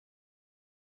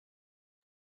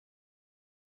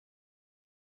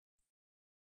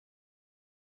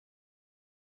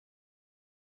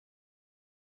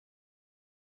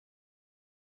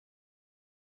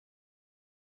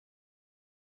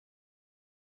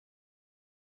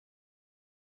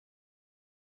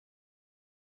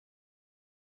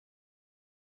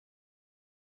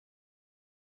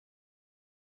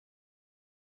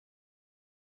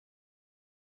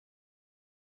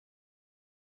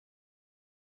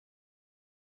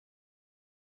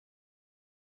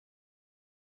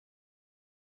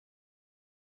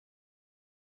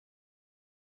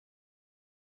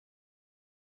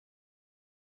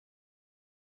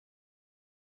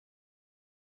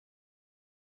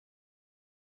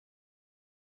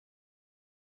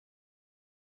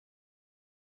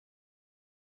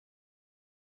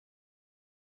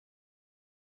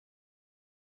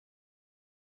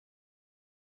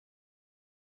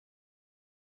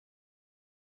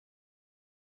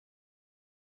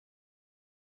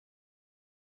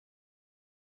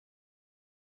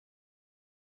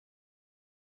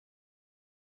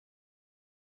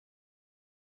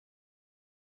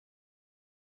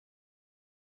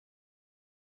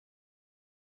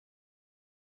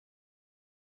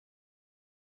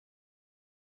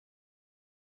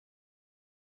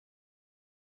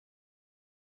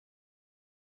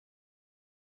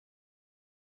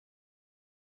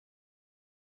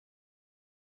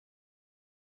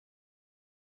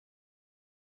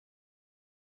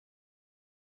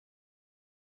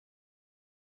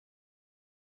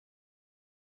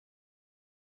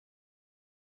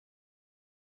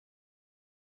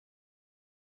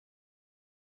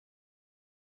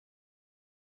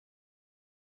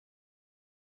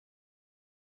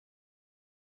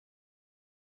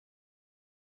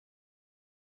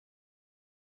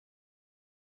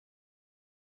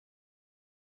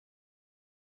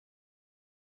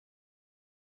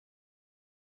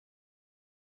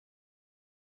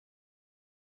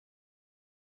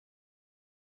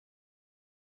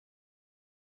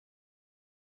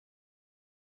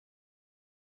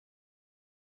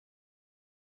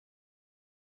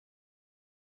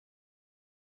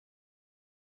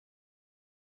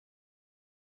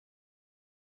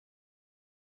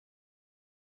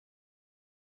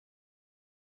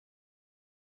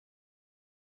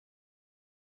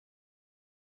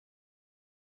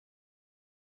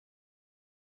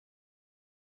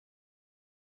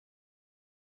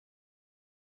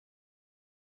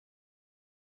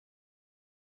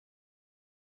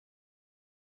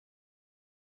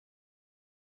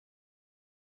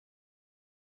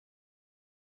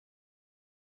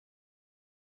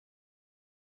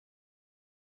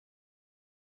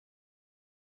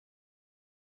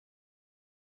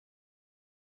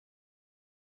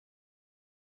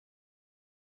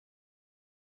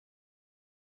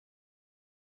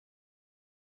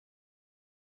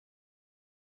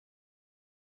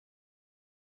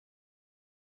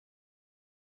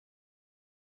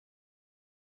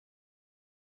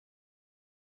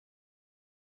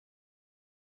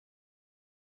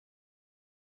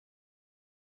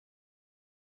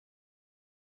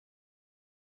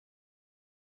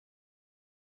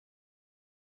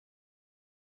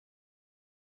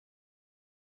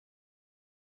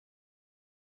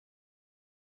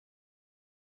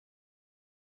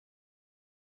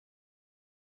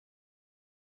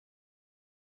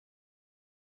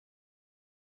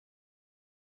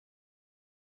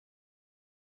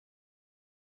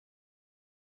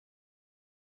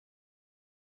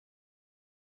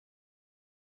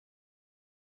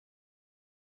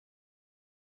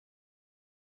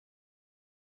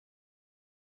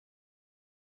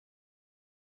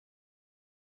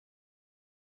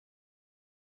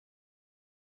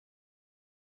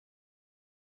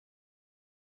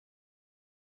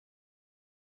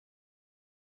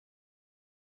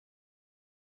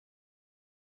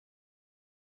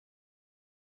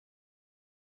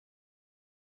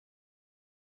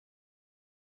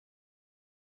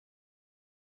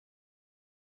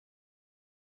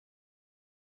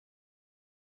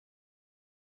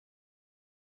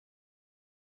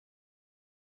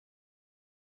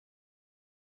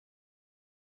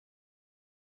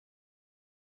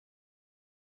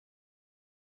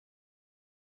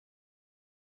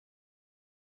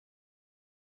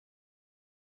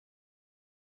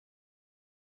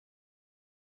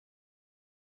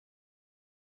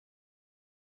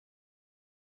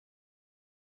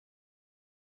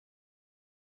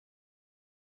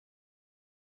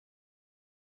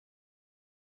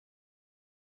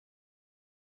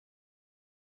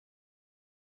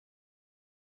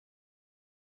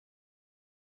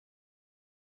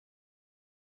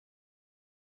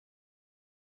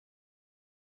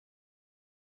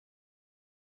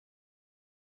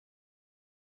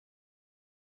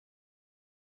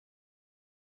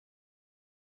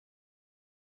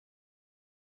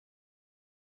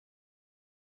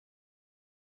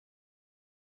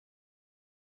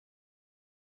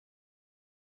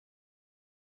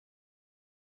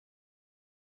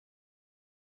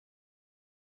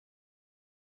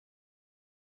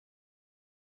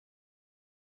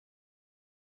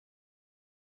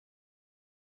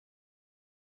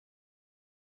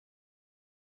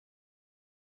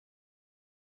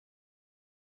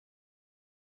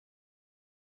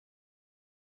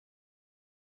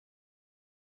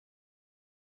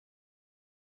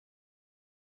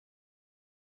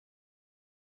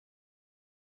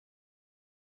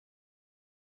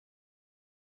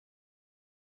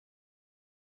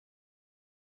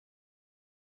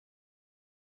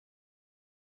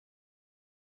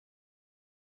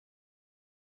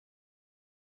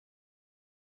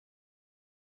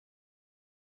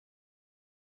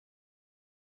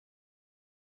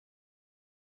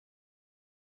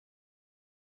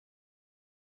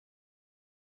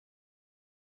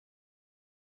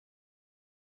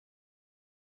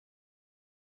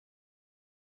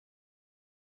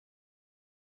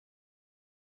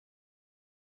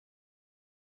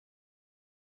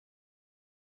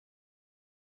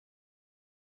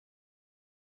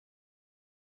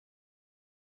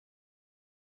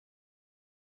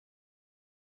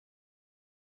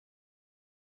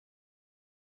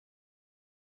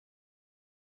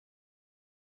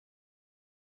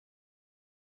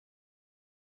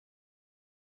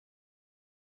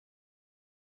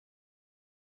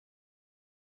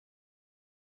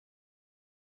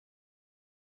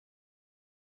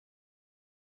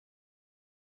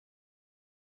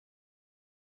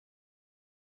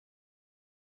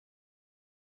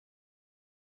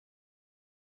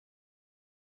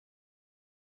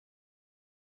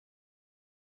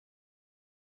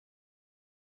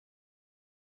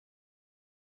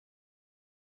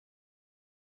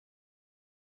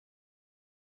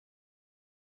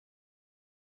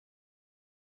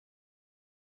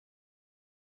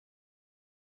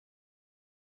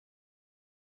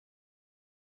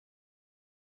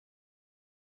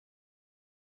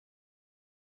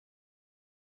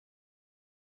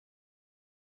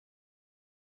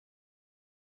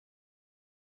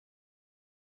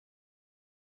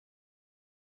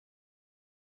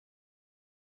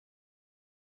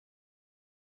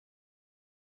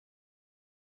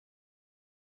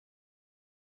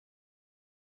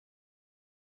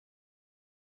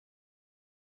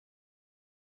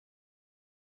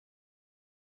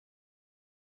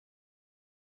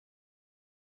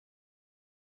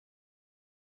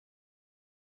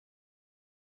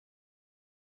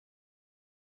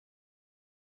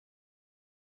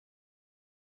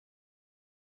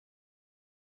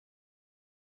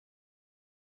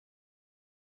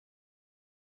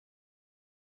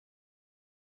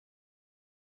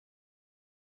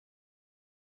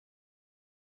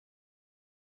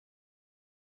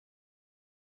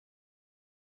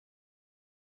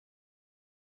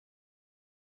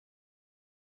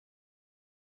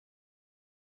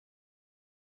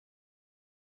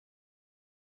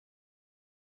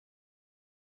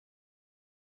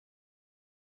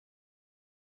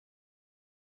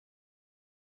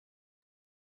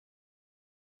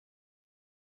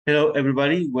Hello,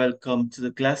 everybody. Welcome to the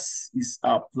class. It's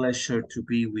a pleasure to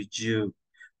be with you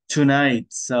tonight.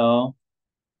 So,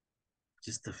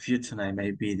 just a few tonight,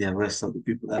 maybe the rest of the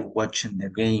people that are watching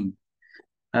the game.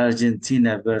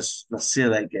 Argentina versus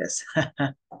Brazil, I guess.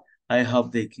 I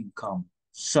hope they can come.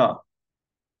 So,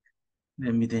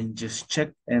 let me then just check,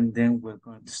 and then we're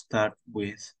going to start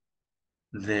with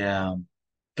the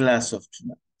class of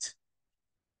tonight.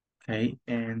 Okay,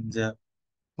 and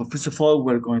well, first of all,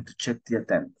 we're going to check the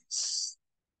attendance.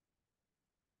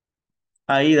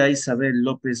 Aida Isabel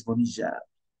López Bonilla.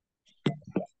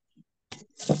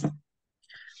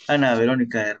 Ana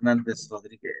Verónica Hernández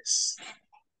Rodríguez.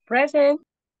 Present.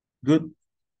 Good.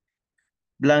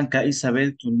 Blanca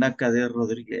Isabel Tunaca de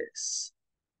Rodríguez.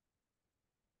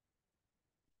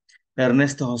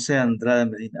 Ernesto José Andrade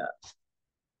Medina.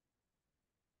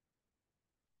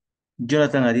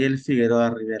 Jonathan Ariel Figueroa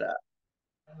Rivera.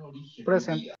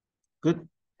 Present. Good.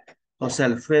 José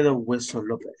Alfredo Hueso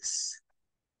López.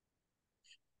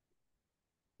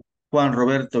 Juan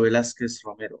Roberto Velázquez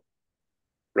Romero.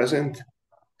 Present.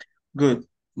 Good.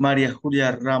 María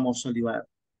Julia Ramos Olivar.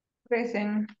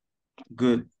 Present.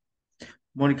 Good.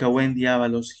 Mónica Wendy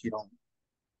Ábalos Girón.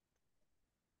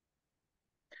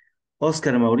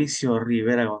 Óscar Mauricio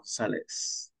Rivera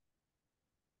González.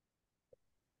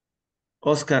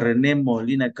 Óscar René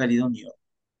Molina Calidonio.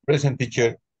 Present,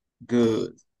 teacher.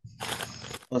 Good.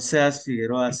 Oseas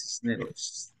Figueroa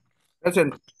Cisneros.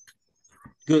 Present.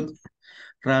 Good.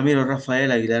 Ramiro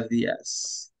Rafael Aguilar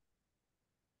Díaz.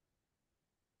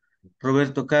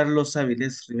 Roberto Carlos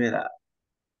Avilés Rivera.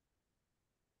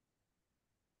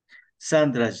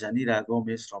 Sandra Yanira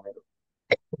Gómez Romero.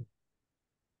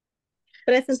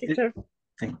 Present, teacher.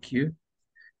 Thank you.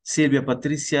 Silvia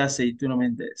Patricia Aceituno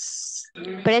Méndez.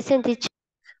 Present, teacher.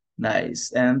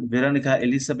 Nice. And Verónica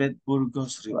Elizabeth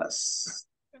Burgos Rivas.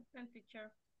 Present,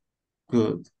 teacher.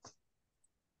 Good.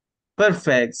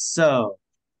 Perfect. So,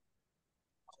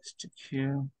 just check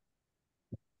here.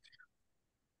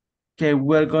 Okay,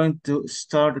 we're going to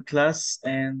start the class,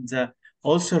 and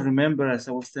also remember, as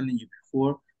I was telling you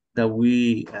before, that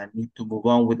we need to move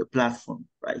on with the platform,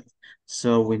 right?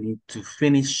 So we need to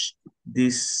finish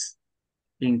this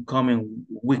incoming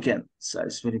weekend. So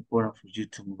it's very important for you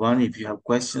to move on. If you have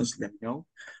questions, let me know.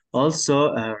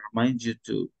 Also, remind you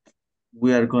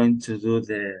we are going to do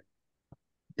the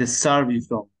survey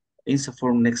from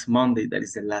Instaform next Monday. That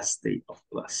is the last day of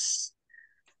class.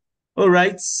 All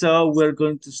right, so we're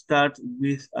going to start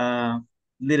with a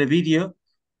little video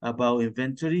about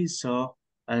inventory. So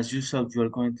as usual, you're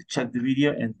going to check the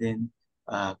video and then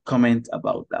comment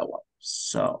about that one.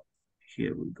 So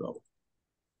here we go.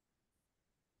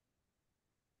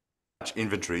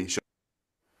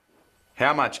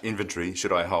 How much inventory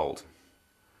should I hold?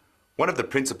 One of the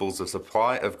principles of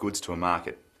supply of goods to a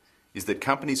market is that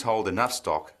companies hold enough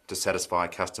stock to satisfy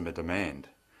customer demand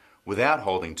without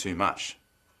holding too much.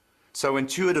 So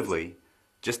intuitively,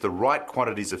 just the right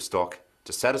quantities of stock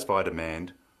to satisfy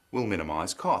demand will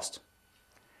minimise cost.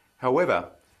 However,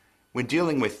 when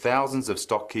dealing with thousands of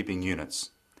stock-keeping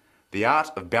units, the art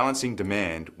of balancing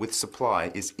demand with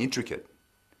supply is intricate.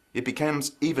 It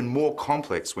becomes even more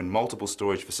complex when multiple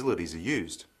storage facilities are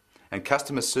used and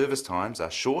customer service times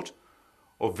are short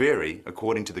or vary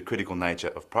according to the critical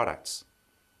nature of products.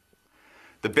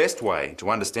 The best way to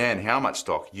understand how much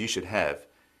stock you should have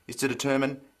is to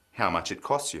determine how much it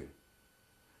costs you.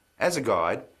 As a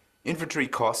guide, inventory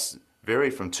costs vary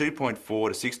from 2.4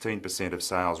 to 16% of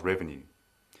sales revenue.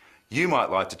 You might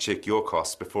like to check your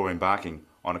costs before embarking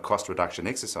on a cost reduction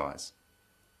exercise.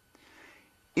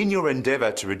 In your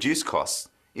endeavour to reduce costs,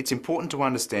 it's important to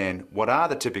understand what are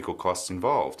the typical costs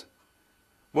involved.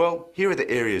 Well, here are the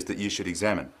areas that you should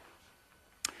examine.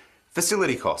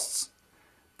 Facility costs.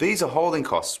 These are holding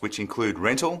costs which include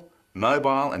rental,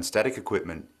 mobile and static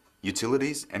equipment,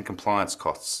 utilities and compliance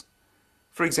costs.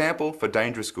 For example, for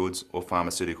dangerous goods or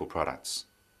pharmaceutical products.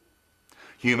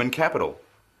 Human capital.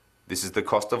 This is the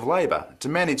cost of labour to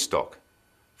manage stock.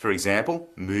 For example,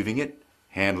 moving it,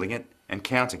 handling it and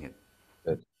counting it.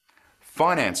 Good.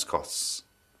 Finance costs.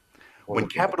 When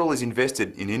capital is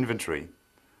invested in inventory,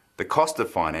 the cost of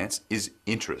finance is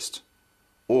interest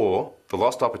or the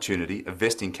lost opportunity of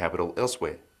vesting capital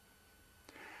elsewhere.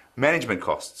 Management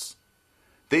costs.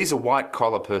 These are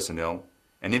white-collar personnel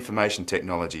and information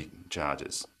technology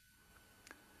charges.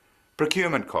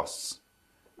 Procurement costs.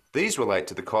 These relate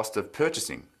to the cost of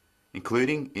purchasing,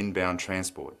 including inbound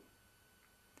transport.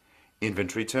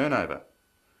 Inventory turnover.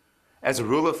 As a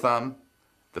rule of thumb,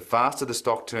 the faster the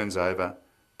stock turns over,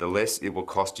 the less it will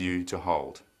cost you to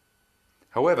hold.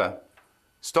 However,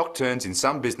 stock turns in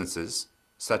some businesses,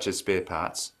 such as spare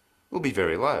parts, will be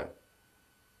very low.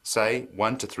 say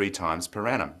 1 to 3 times per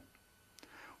annum,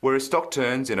 whereas stock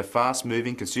turns in a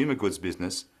fast-moving consumer goods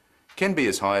business can be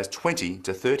as high as 20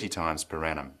 to 30 times per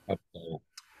annum.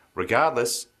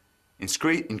 Regardless,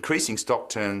 increasing stock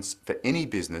turns for any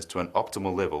business to an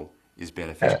optimal level is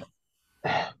beneficial.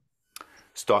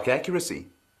 Stock accuracy.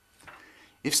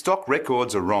 If stock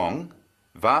records are wrong,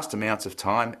 vast amounts of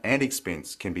time and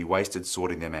expense can be wasted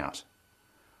sorting them out.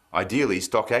 Ideally,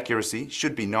 stock accuracy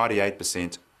should be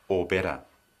 98% or better.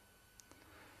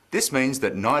 This means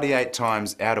that 98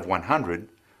 times out of 100,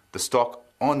 the stock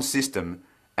on system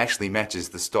actually matches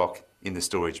the stock in the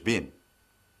storage bin.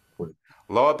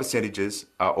 Lower percentages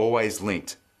are always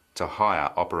linked to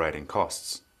higher operating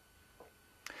costs.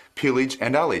 Pillage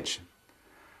and ullage.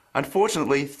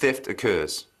 Unfortunately, theft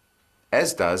occurs,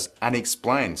 as does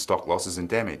unexplained stock losses and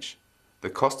damage. The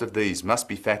cost of these must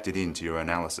be factored into your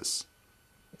analysis.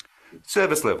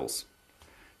 Service levels.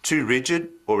 Too rigid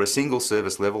or a single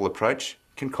service level approach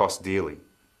can cost dearly.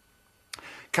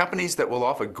 Companies that will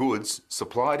offer goods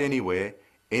supplied anywhere,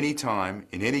 anytime,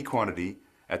 in any quantity,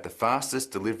 at the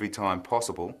fastest delivery time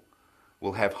possible,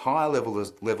 will have higher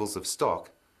levels of stock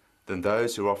than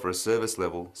those who offer a service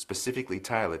level specifically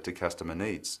tailored to customer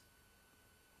needs.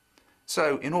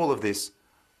 So, in all of this,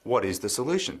 what is the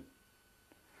solution?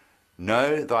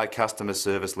 Know thy customer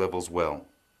service levels well.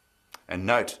 And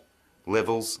note,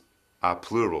 levels are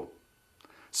plural.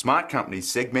 Smart companies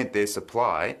segment their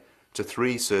supply to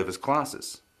 3 service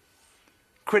classes.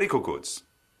 Critical goods.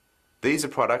 These are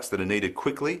products that are needed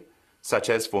quickly, such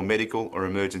as for medical or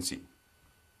emergency.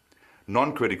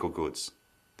 Non-critical goods.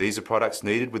 These are products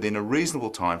needed within a reasonable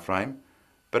time frame,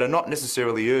 but are not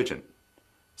necessarily urgent,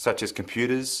 such as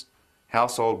computers,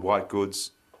 household white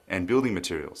goods, and building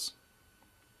materials.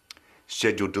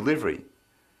 Scheduled delivery.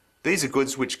 These are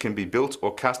goods which can be built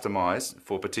or customised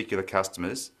for particular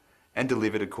customers and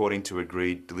delivered according to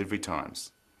agreed delivery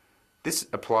times. This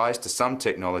applies to some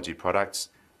technology products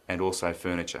and also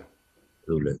furniture.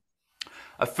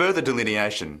 A further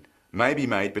delineation may be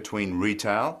made between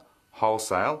retail,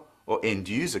 wholesale, or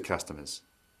end-user customers.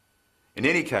 In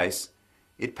any case,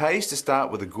 it pays to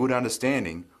start with a good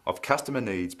understanding of customer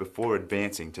needs before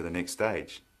advancing to the next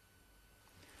stage.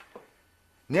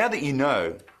 Now that you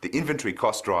know the inventory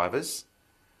cost drivers,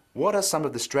 what are some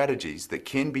of the strategies that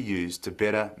can be used to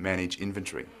better manage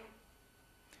inventory?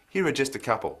 Here are just a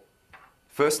couple.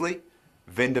 Firstly,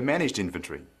 vendor-managed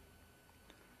inventory.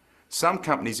 Some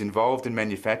companies involved in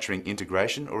manufacturing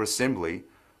integration or assembly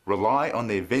rely on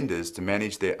their vendors to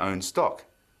manage their own stock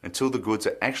until the goods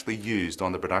are actually used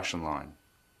on the production line.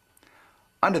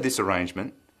 Under this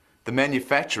arrangement, the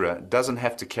manufacturer doesn't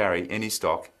have to carry any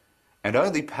stock and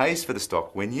only pays for the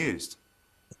stock when used.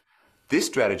 This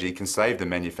strategy can save the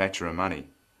manufacturer money,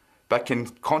 but can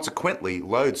consequently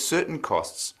load certain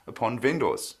costs upon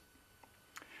vendors.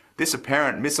 This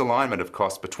apparent misalignment of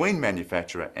costs between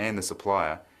manufacturer and the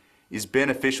supplier is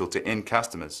beneficial to end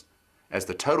customers, as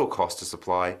the total cost to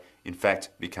supply in fact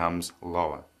becomes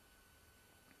lower.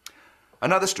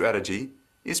 Another strategy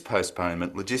is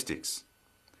postponement logistics.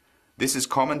 This is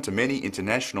common to many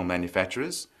international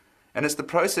manufacturers, and it's the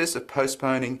process of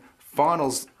postponing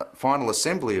final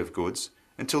assembly of goods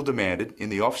until demanded in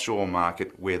the offshore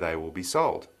market where they will be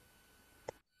sold.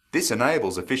 This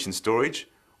enables efficient storage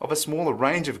of a smaller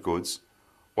range of goods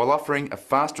while offering a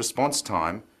fast response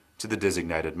time to the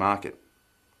designated market.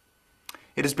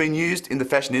 It has been used in the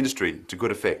fashion industry to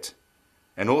good effect,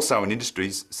 and also in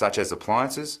industries such as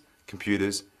appliances,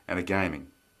 computers, and gaming.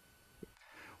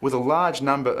 With a large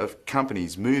number of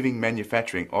companies moving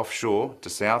manufacturing offshore to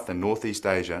South and Northeast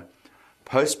Asia,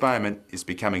 postponement is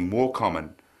becoming more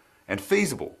common and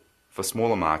feasible for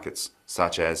smaller markets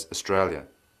such as Australia.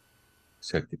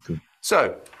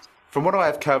 So, from what I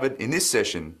have covered in this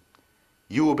session,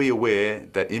 you will be aware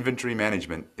that inventory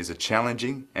management is a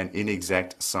challenging and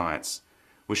inexact science,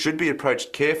 which should be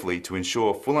approached carefully to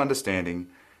ensure full understanding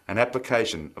and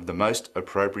application of the most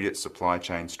appropriate supply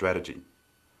chain strategy.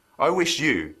 I wish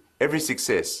you every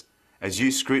success as you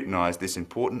scrutinise this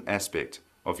important aspect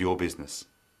of your business.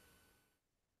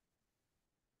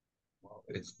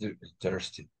 It's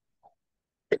interesting.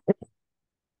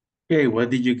 Okay, what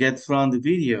did you get from the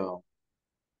video?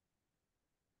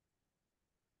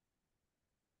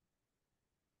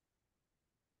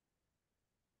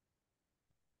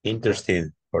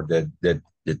 Interesting for the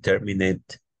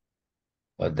determinate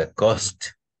of the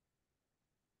cost.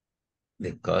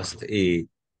 The cost is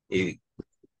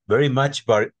very much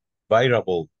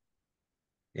variable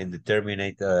in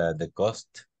determinate the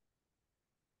cost.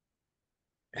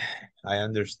 I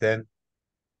understand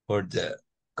for the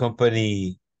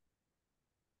company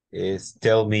is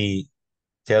tell me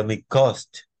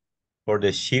cost for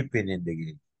the shipping in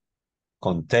the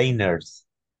containers,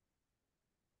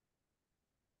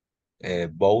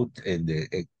 both in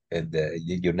the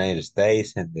United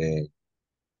States and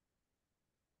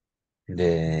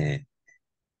the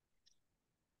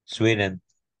Sweden,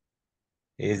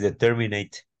 is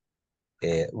determinate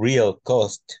real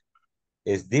cost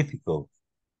is difficult.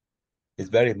 It's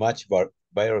very much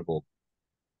variable.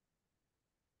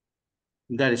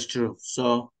 That is true.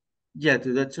 So, yeah,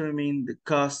 to determine the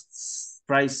costs,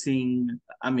 pricing,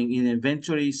 I mean, in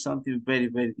inventory is something very,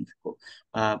 very difficult.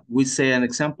 We say an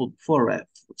example before, for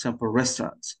example,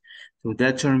 restaurants. To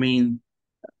determine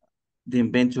the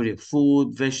inventory of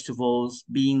food, vegetables,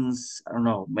 beans, I don't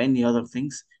know, many other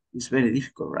things, is very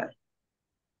difficult, right?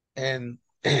 And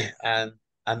and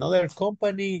another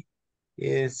company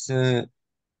is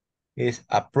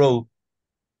approve.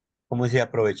 ¿Cómo se dice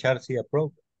aprovechar? Sí,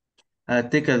 approve.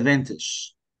 Take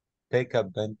advantage. Take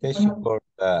advantage for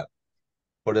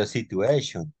the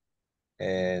situation.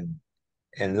 And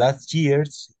last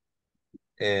years,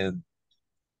 and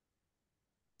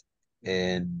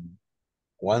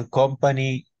one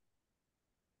company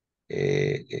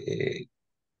account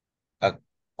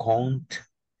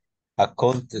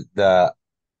the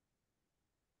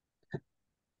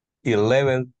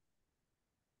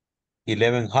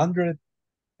 1100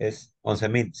 es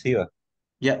 11,000, sí, va.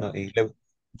 Yeah, No,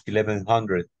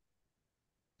 1100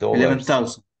 dollars,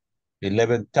 11,000.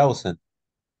 11,000.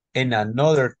 And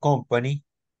another company,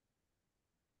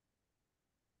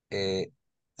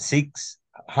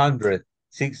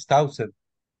 6,000.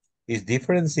 Its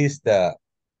difference is the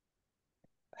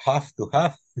half to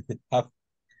half, half,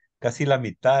 casi la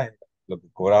mitad de lo que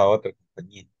cobraba otra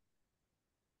compañía.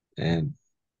 And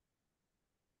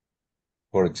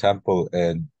for example,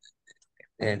 and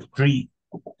three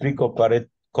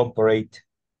corporate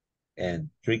and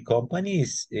three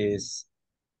companies is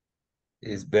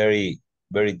very,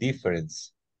 very different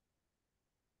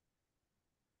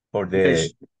for the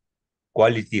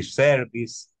quality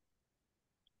service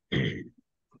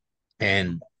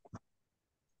and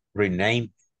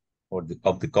rename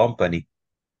of the company,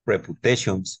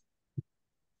 reputations.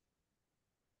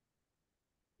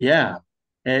 Yeah,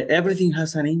 everything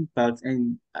has an impact,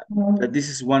 and this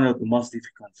is one of the most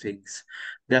difficult things.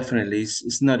 Definitely,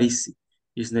 it's not easy.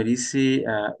 It's not easy,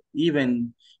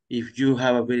 even if you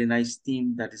have a very nice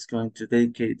team that is going to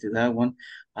dedicate to that one.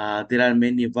 There are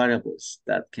many variables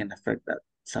that can affect that.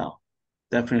 So,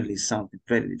 definitely something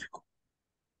very difficult.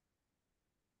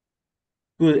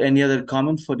 Good. Any other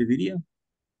comment for the video?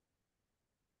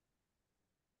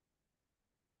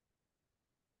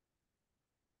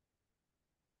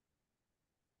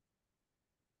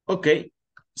 Okay,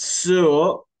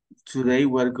 so today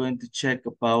we're going to check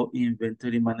about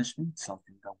inventory management,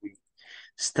 something that we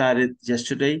started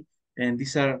yesterday. And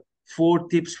these are 4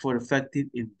 tips for effective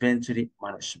inventory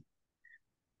management.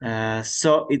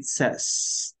 So it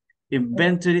says,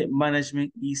 inventory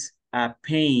management is a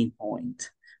pain point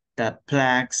that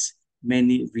plagues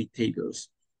many retailers.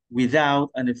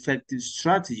 Without an effective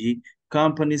strategy,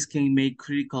 companies can make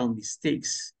critical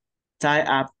mistakes, tie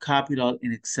up capital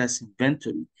in excess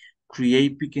inventory,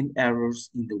 create picking errors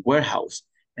in the warehouse,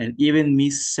 and even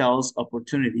miss sales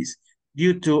opportunities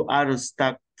due to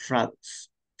out-of-stock products.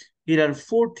 Here are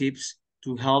 4 tips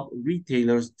to help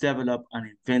retailers develop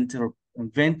an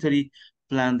inventory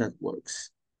plan that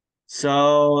works.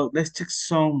 So let's check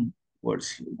some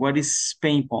words here. What is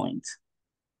pain point?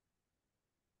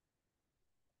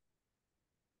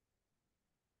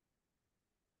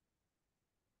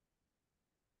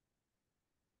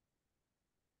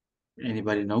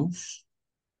 Anybody knows?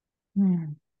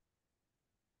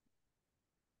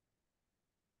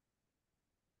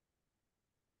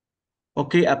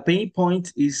 Okay, a pain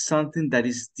point is something that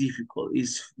is difficult.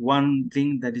 It's one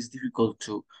thing that is difficult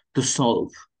to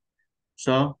solve.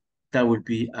 So that would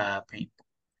be a pain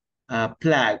point.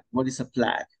 Plague, what is a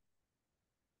plague?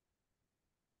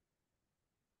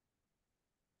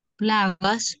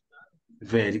 Plagas.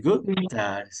 Very good.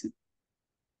 That is it.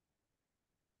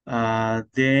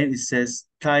 Then it says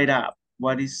tied up.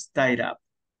 What is tied up?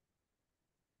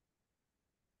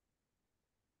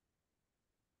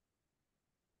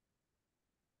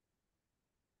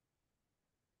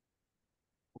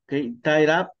 Okay, tied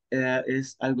up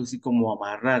es algo así como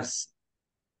amarrarse.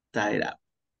 Tied up.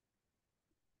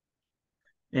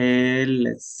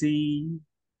 Let's see.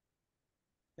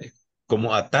 Como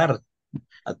atarlo.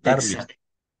 Exactly.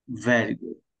 Very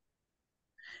good.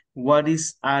 What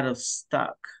is out of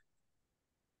stock?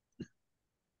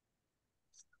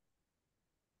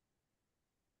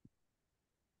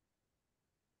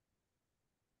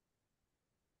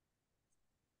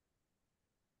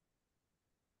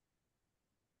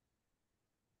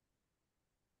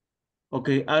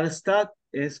 Ok, out of stock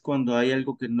es cuando hay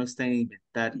algo que no está en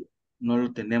inventario. No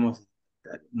lo tenemos en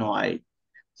inventario. No hay.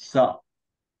 So,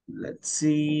 let's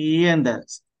see. And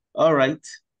that's all right.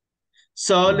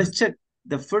 So let's check.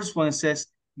 The first one says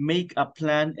make a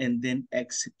plan and then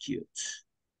execute.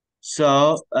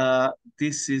 So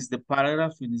this is the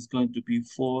paragraph and it's going to be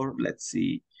for, let's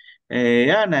see,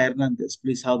 Ana Hernandez,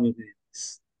 please help me with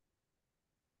this.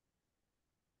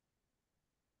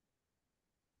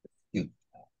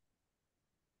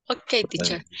 Okay,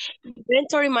 teacher.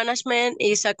 Inventory management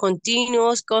is a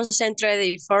continuous,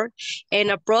 concentrated effort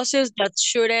and a process that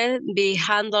shouldn't be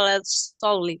handled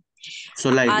solely.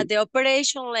 At the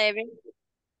operation level,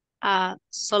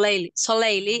 solely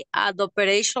at the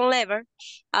operation level,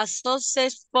 a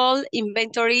successful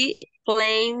inventory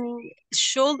plan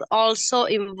should also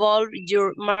involve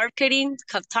your marketing,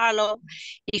 catalog,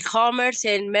 e-commerce,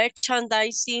 and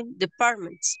merchandising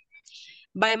departments.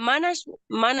 By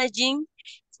managing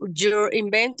your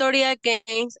inventory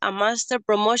against a master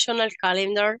promotional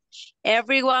calendar,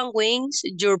 everyone wins.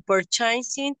 Your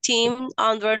purchasing team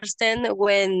understands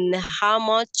when how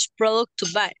much product to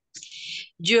buy.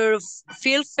 Your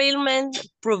fulfillment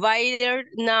provider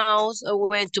knows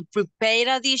when to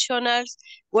prepare additional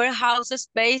warehouse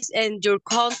space, and your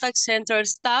contact center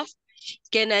staff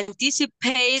can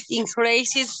anticipate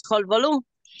increases call volume.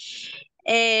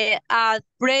 At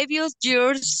previous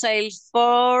year's sales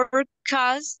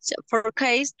forecast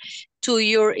to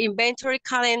your inventory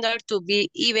calendar to be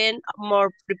even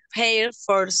more prepared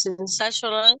for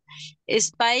sensational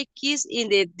spikes in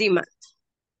the demand.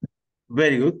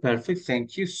 Very good, perfect,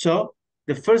 thank you. So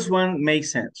the first one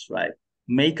makes sense, right?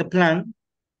 Make a plan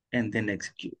and then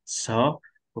execute. So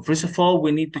well, first of all,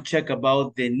 we need to check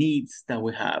about the needs that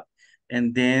we have,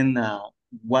 and then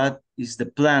what is the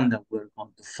plan that we're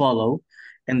going to follow,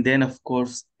 and then of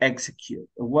course execute.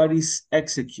 What is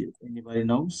execute? Anybody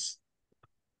knows?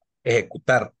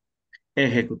 Ejecutar.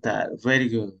 Ejecutar, very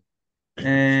good.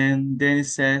 And then it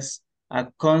says a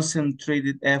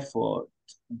concentrated effort.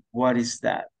 What is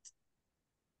that?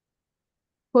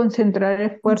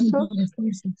 Concentrar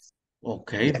esfuerzos.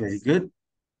 Okay, very good.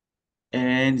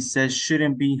 And it says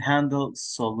shouldn't be handled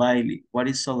solely. What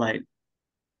is solely?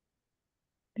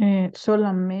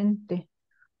 Solamente.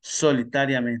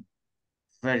 Solitariamente.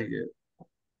 Very good.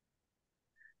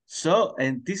 So,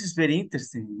 and this is very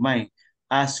interesting in mind.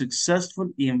 A successful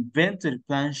inventory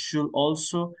plan should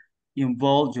also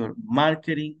involve your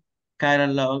marketing,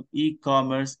 catalog,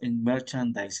 e-commerce, and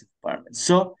merchandising department.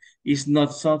 So, it's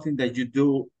not something that you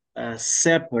do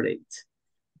separate.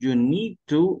 You need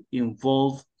to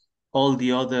involve all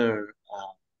the other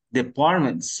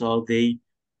departments so they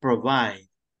provide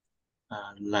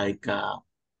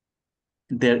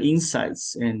their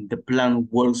insights, and the plan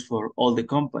works for all the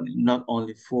company, not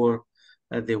only for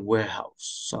the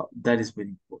warehouse. So that is very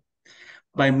important.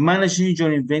 By managing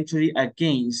your inventory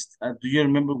against, do you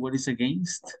remember what is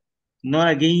against? Not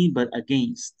again, but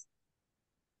against.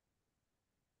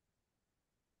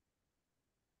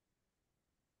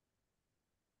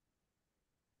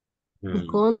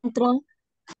 Contra.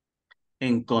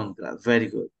 En contra, very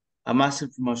good. A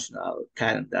massive promotional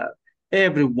calendar.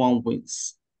 Everyone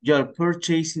wins. Your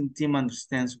purchasing team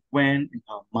understands when and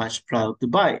how much product to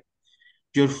buy.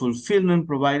 Your fulfillment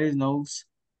provider knows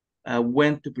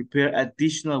when to prepare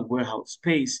additional warehouse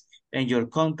space, and your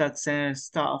contact center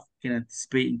staff can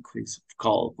anticipate increase of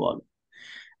call volume.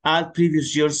 Add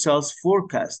previous year's sales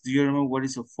forecast. Do you remember what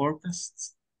is a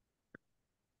forecast?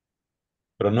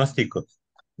 Pronóstico.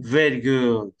 Very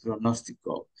good,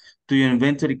 pronóstico. To your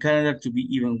inventory calendar to be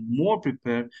even more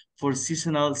prepared for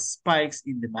seasonal spikes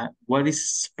in demand. What is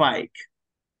spike?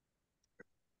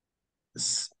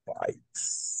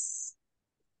 Spikes.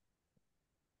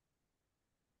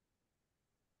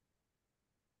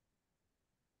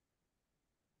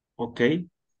 Ok.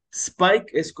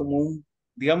 Spike es como un,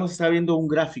 digamos, está viendo un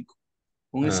gráfico.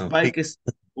 Un spike es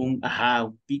un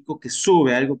pico que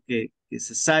sube, algo que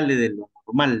se sale de lo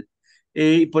normal.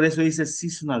 Y por eso dice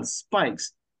seasonal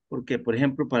spikes. Porque, por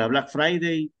ejemplo, para Black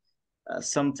Friday,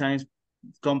 sometimes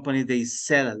companies, they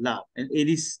sell a lot. And it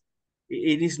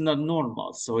is not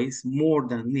normal, so it's more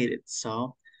than needed.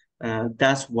 So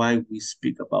that's why we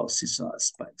speak about seasonal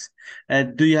spikes.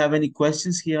 Do you have any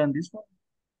questions here on this one?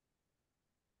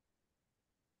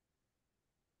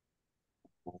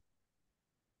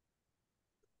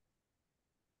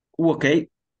 Okay.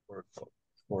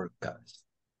 Forecast.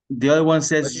 The other one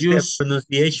says use the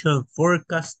pronunciation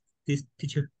forecast, this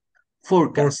teacher?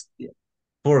 Forecast.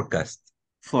 Forecast.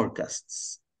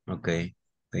 Forecasts. Okay,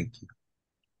 thank you.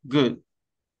 Good.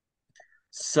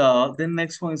 So the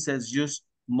next one says use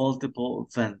multiple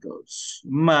vendors.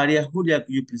 Maria, Julia,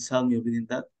 could you please help me reading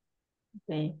that?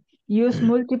 Okay. Use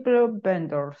multiple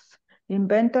vendors.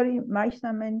 Inventory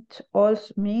management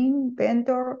also means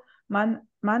vendor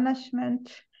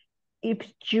management.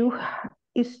 If you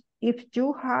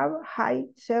have high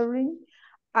selling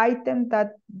item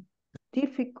that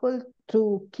difficult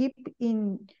to keep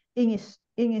in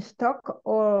stock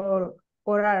or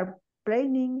are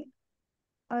planning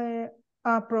a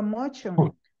promotion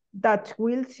that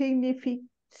will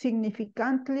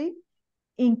significantly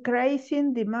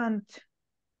increasing demand,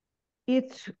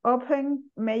 it often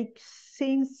makes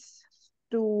sense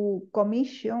to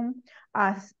commission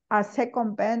as a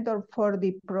second vendor for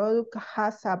the product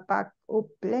has a backup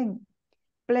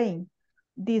plan.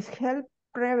 This helps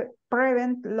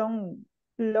prevent long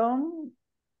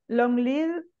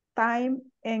lead time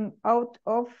and out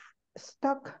of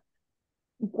stock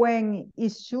when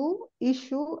issue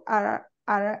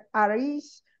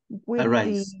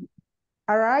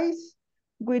arise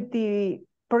with the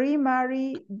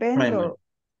primary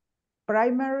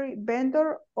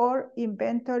vendor or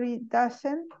inventory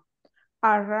doesn't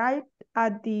arrive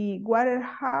at the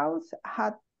warehouse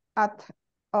at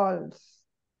all.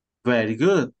 Very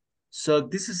good. So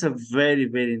this is a very,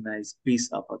 very nice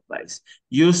piece of advice.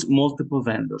 Use multiple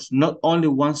vendors, not only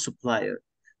one supplier.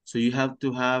 So you have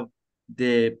to have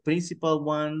the principal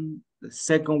one, the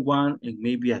second one, and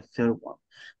maybe a third one.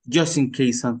 Just in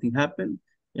case something happens,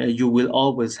 you will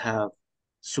always have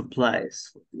supplies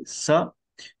for this. So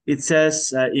it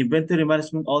says inventory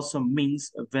management also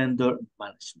means vendor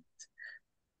management.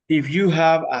 If you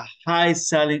have a high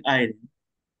selling item,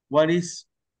 what is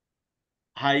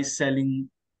high selling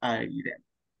item?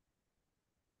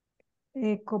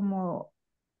 Como,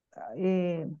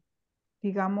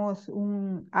 digamos,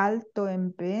 un alto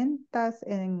en ventas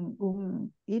en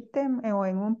un ítem o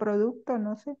en un producto,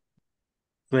 no sé.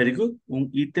 Very good. Un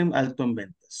ítem alto en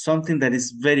ventas. Something that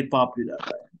is very popular,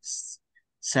 right?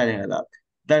 Selling a lot.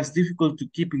 That's difficult to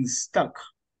keep in stock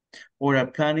or are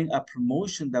planning a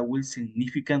promotion that will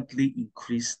significantly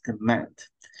increase demand.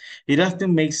 It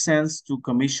often makes sense to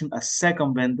commission a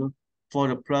second vendor for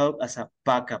the product as a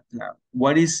backup plan.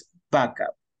 What is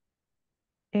backup?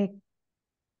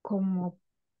 Como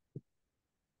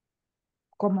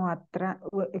atrás,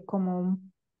 como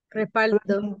un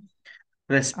respaldo.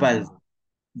 Respaldo.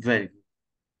 Very good.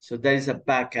 So that is a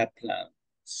backup plan.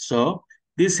 So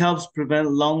this helps prevent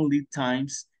long lead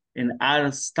times and out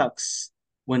of stocks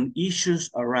when issues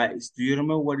arise. Do you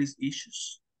remember what is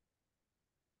issues?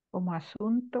 Como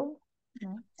asunto.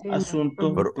 ¿No?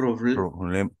 Asunto,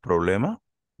 Problema.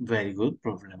 Very good,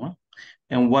 problema.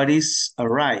 And what is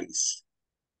arise?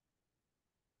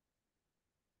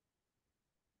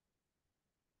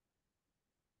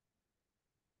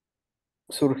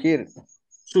 Surgir.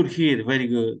 Surgir, very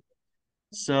good.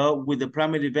 So with the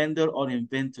primary vendor or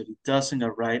inventory doesn't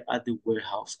arrive at the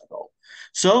warehouse at all.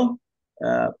 So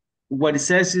what it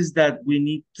says is that we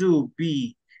need to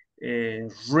be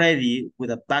ready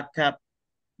with a backup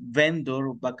vendor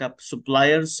or backup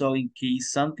supplier. So in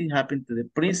case something happened to the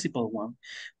principal one,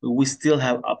 we still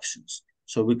have options.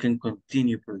 So we can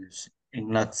continue producing and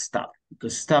not stop,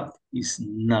 because stop is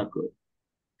not good.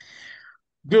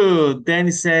 Good. Then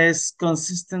it says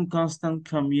consistent, constant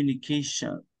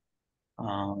communication.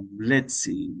 Let's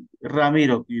see.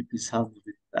 Ramiro, could you please help me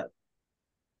with that?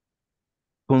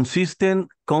 Consistent,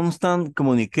 constant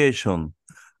communication.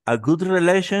 A good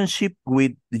relationship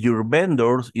with your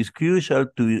vendors is crucial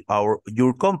to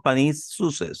your company's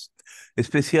success,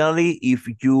 especially if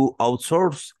you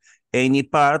outsource any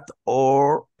part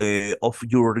or of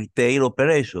your retail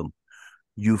operation.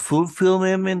 Your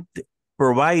fulfillment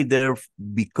provider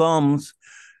becomes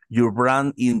your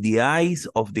brand in the eyes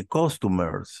of the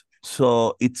customers.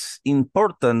 So it's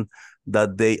important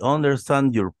that they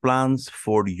understand your plans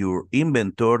for your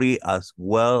inventory as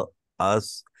well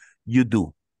as you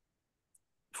do.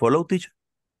 Follow, teacher?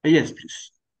 Yes,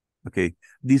 please. Okay.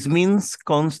 This means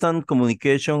constant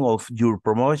communication of your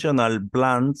promotional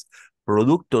plans,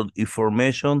 product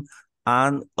information,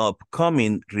 and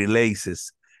upcoming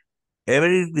releases.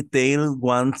 Every retail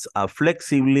wants a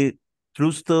flexible,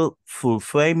 trusted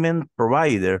fulfillment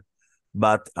provider,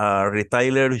 but a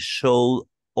retailer should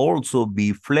also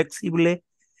be flexible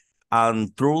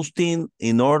and trusting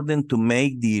in order to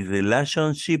make the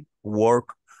relationship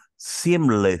work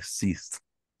seamlessly.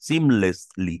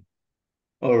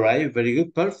 All right, very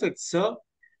good, perfect. So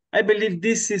I believe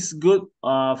this is good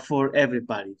for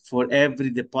everybody, for every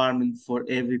department, for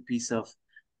every piece of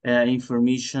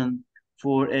information,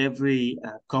 for every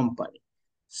company.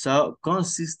 So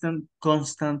consistent,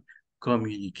 constant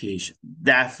communication.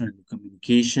 Definitely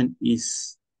communication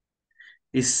is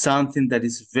is something that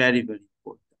is very, very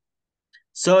important.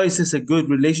 So it says a good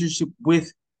relationship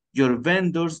with your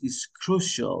vendors is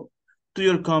crucial to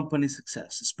your company's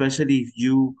success, especially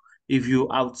if you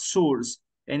outsource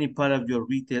any part of your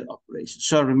retail operation.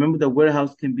 So remember, the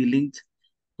warehouse can be linked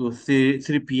to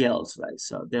 3PLs, right?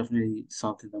 So definitely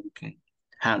something that we can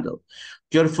handle.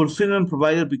 Your fulfillment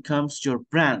provider becomes your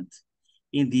brand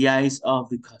in the eyes of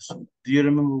the customer. Do you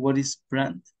remember what is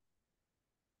brand?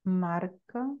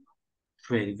 Marca.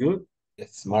 Very good.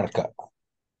 Yes, marca.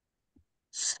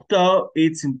 So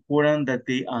it's important that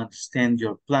they understand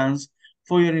your plans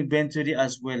for your inventory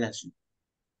as well as you.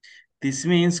 This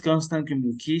means constant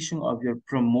communication of your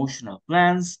promotional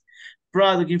plans,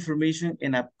 product information,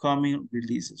 and upcoming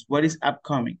releases. What is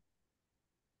upcoming?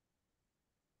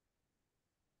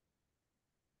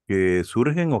 ¿Que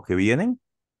surgen o que vienen?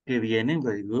 Que vienen,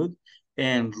 very good.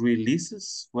 And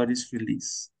releases, what is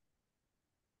release?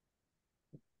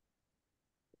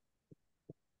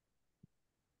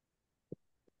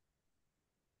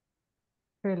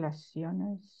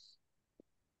 Relaciones.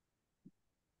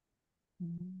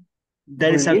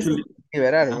 That is actually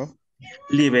liberar, ¿no?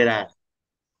 liberar.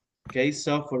 Okay,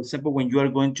 so for example, when you are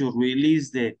going to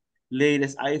release the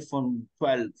latest iPhone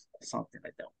 12 or something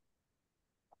like that.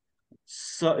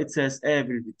 So it says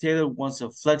every retailer wants a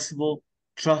flexible,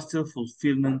 trusted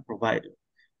fulfillment provider.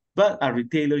 But a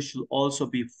retailer should also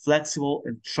be flexible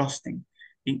and trusting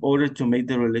in order to make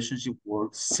the relationship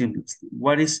work seamlessly.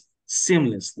 What is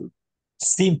seamlessly?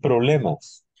 Sin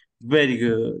problemas. Very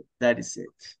good. That is it.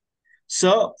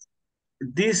 So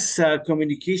this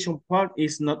communication part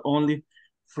is not only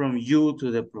from you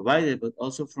to the provider, but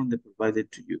also from the provider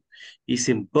to you. It's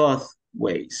in both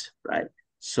ways, right?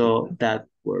 So that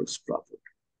works properly.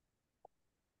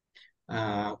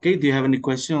 Okay, do you have any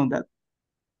question on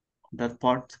that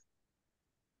part?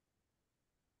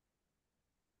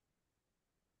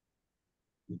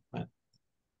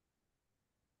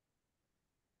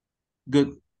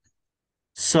 Good.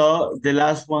 So the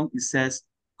last one, it says,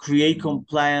 create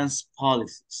compliance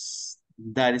policies.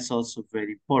 That is also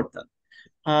very important.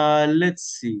 Let's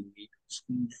see. Who's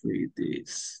going to read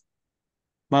this?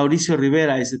 Mauricio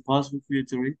Rivera, is it possible for you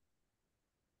to read?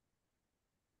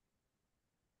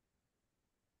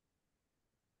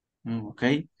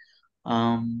 Okay.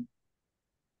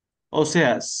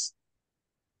 Oseas.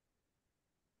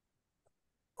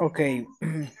 Okay.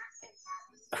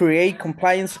 Create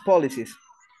compliance policies.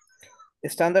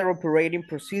 Standard operating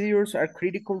procedures are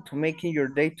critical to making your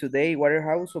day-to-day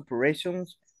warehouse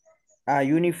operations a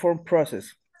uniform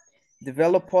process.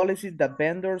 Develop policies that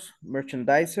vendors,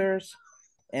 merchandisers,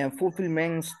 and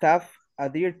fulfillment staff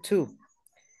adhere to.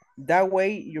 That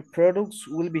way, your products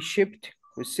will be shipped,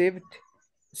 received,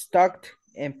 stocked,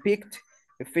 and picked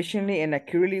efficiently and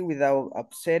accurately without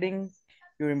upsetting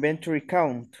your inventory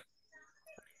count.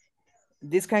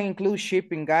 This can include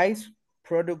shipping guides,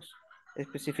 product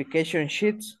specification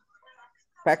sheets,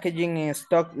 packaging and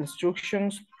stock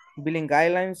instructions, billing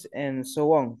guidelines, and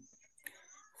so on.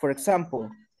 For example,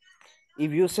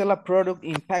 if you sell a product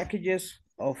in packages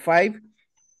of 5,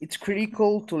 it's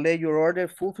critical to let your order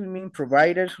fulfillment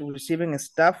providers receiving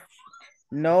staff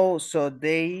know so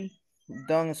they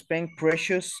don't spend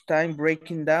precious time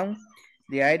breaking down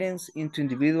the items into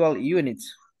individual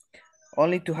units,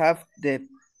 only to have the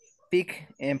pick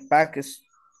and pack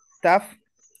staff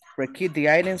rekey the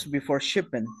items before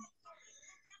shipping.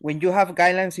 When you have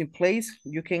guidelines in place,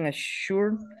 you can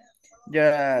assure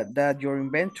that your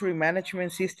inventory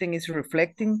management system is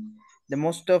reflecting the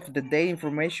most of the day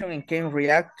information and can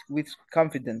react with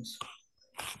confidence.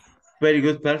 Very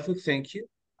good, perfect, thank you.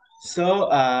 So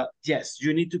yes,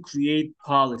 you need to create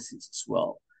policies as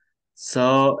well.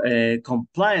 So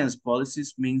compliance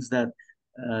policies means that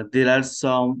there are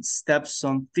some steps,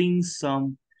 some things,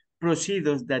 some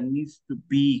procedures that needs to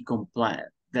be compliant,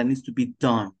 that needs to be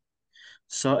done.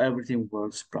 So everything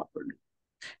works properly.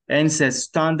 And it says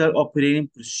standard operating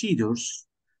procedures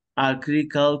are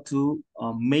critical to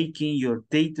making your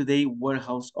day-to-day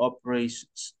warehouse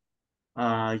operations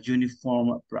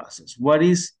uniform process. What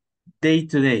is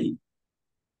day-to-day?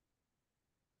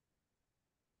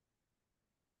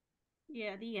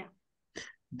 Día a día.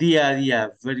 Día a día,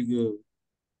 very good.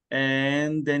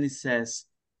 And then it says,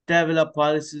 develop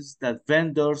policies that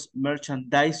vendors,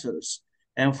 merchandisers,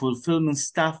 and fulfillment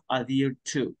staff adhere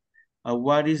to.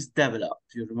 What is develop?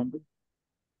 Do you remember?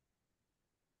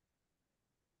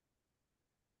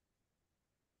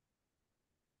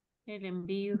 El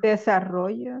envío.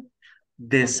 Desarrollo.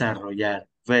 Desarrollar,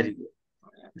 very good.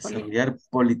 Desarrollar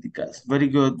políticas. Very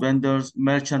good. Vendors,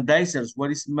 merchandisers.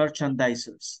 What is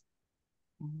merchandisers?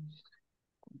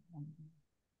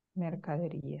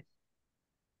 Mercaderías.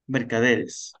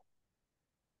 Mercaderes.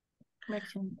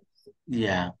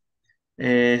 Yeah.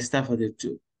 Stuff for the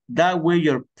two. That way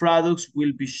your products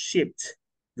will be shipped,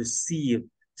 received,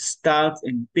 stacked,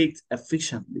 and picked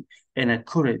efficiently and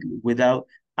accurately without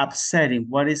upsetting.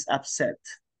 What is upset?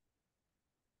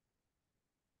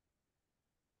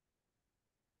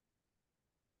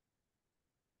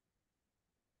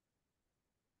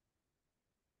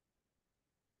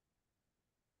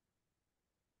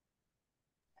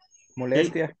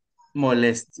 Molestia. Okay.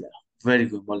 Molestia. Very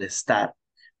good. Molestar.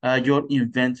 Your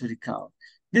inventory count.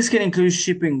 This can include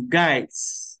shipping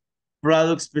guides,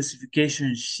 product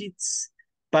specification sheets,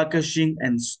 packaging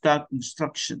and stock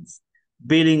instructions,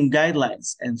 billing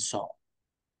guidelines, and so on.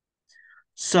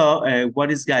 So, what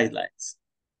is guidelines?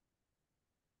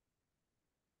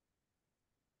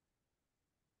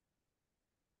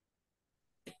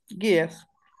 Guías.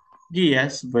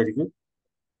 Yes, very good.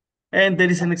 And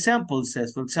there is an example. It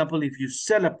says, for example, if you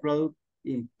sell a product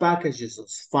in packages of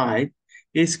 5,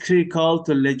 it's critical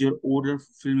to let your order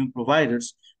fulfillment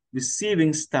providers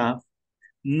receiving staff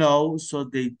know so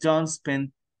they don't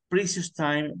spend precious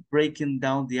time breaking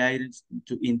down the items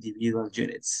into individual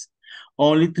units,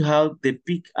 only to have the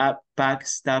pick up pack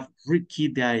staff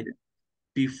rekey the item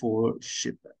before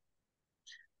shipment.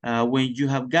 When you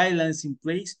have guidelines in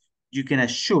place, you can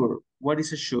assure. What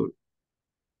is assure?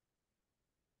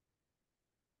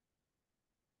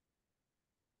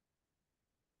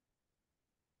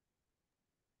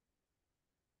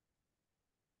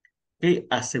 Okay,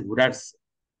 asegurarse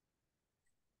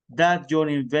that your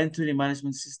inventory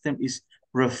management system is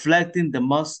reflecting the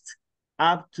most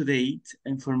up-to-date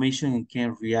information and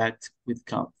can react with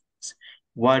confidence.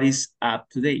 What is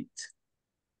up-to-date?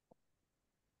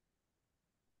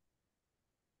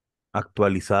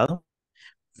 Actualizado.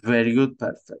 Very good,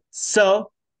 perfect.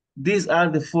 So these are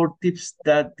the 4 tips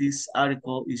that this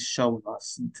article is showing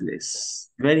us into this.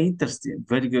 Very interesting,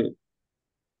 very good.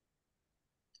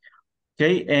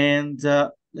 Okay, and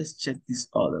let's check this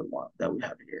other one that we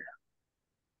have here.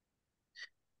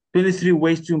 23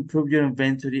 ways to improve your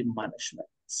inventory management.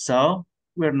 So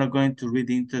we're not going to read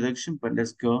the introduction, but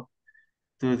let's go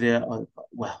to the other part.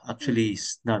 Well, actually,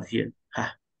 it's not here.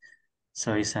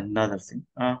 So it's another thing.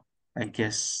 I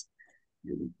guess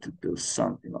you need to do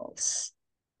something else.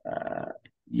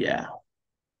 Yeah.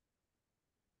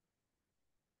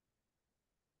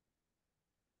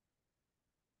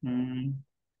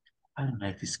 I don't know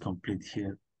if it's complete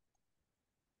here.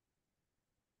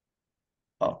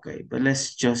 Okay, but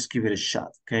let's just give it a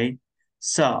shot, okay?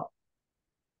 So,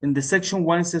 in the section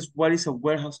 1, it says, what is a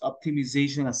warehouse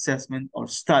optimization assessment or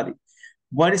study?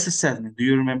 What is assessment? Do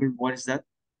you remember what is that?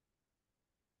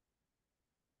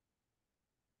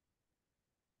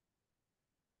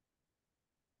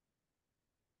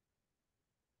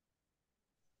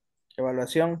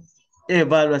 Evaluación.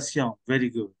 Evaluation, very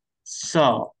good.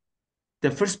 So, the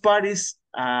first part is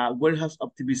warehouse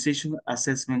optimization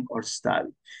assessment or study.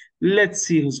 Let's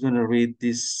see who's going to read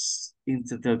this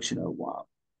introductional one.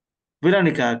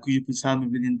 Veronica, could you please help me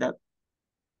within that?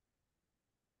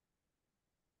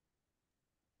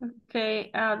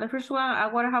 Okay, the first one, a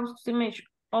warehouse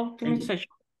optimization.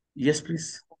 Yes,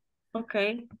 please.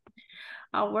 Okay.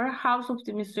 A warehouse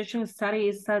optimization study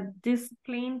is a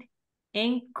disciplined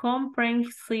and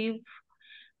comprehensive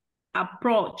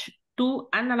approach to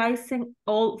analyzing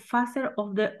all facets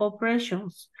of the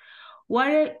operations.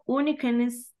 While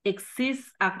uniqueness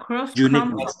exists across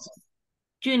units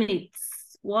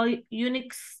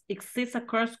exist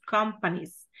across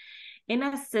companies, an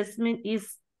assessment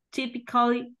is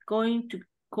typically going to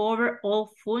cover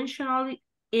all functional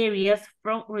areas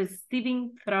from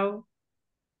receiving through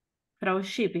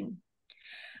shipping.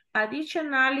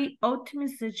 Additionally,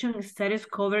 optimization studies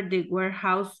cover the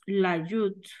warehouse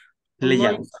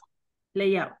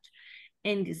layout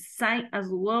and design, as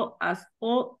well as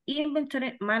all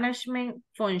inventory management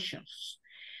functions.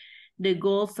 The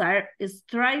goals are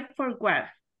straightforward.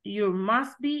 You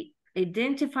must be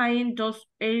identifying those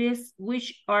areas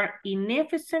which are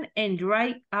inefficient and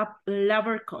drive up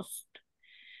labor cost.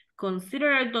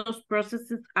 Consider those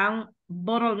processes and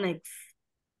bottlenecks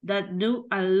that do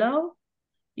allow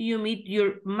you meet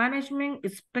your management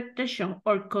expectation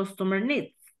or customer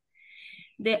needs.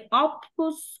 The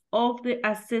outputs of the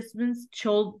assessments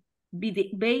should be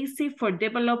the basis for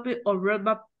developing a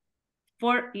roadmap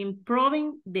for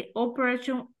improving the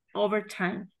operation over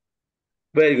time.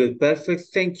 Very good, perfect.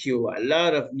 Thank you. A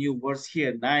lot of new words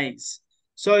here. Nice.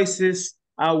 So it says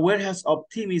a warehouse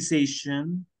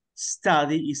optimization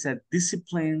study is a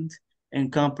disciplined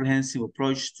and comprehensive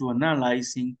approach to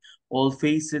analyzing all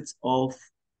facets of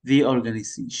the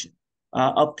organization.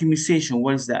 Optimization,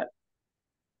 what is that?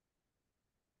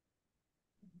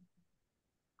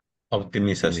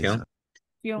 Optimización.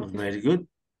 Very good.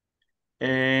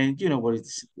 And you know what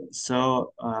is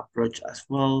so approach as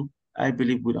well. I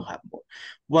believe we don't have more.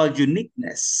 Well,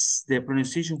 uniqueness. The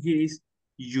pronunciation here is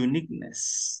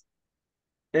uniqueness.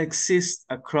 Exists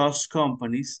across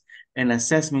companies, and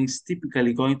assessment is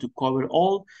typically going to cover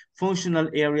all functional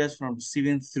areas from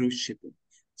receiving through shipping.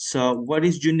 So what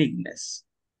is uniqueness?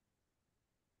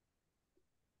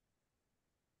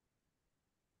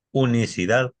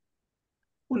 Unicidad.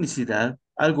 Unicidad,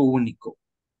 algo único.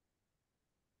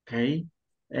 Okay.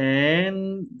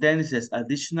 And then it says,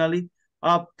 additionally,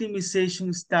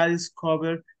 optimization studies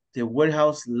cover the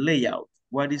warehouse layout.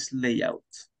 What is layout?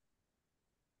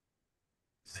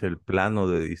 Es el plano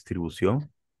de distribución.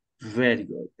 Very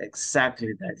good.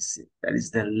 Exactly, that is it. That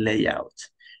is the layout.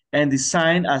 And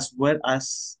design as well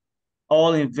as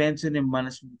all inventory and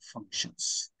management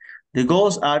functions. The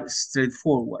goals are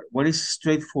straightforward. What is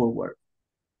straightforward?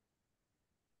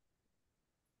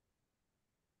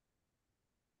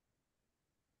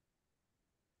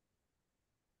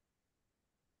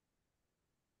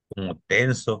 Como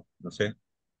tenso, no sé.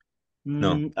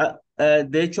 No.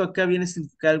 De hecho, acá viene a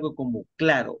significar algo como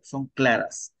claro, son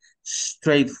claras,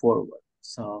 straightforward,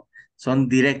 so, son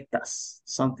directas,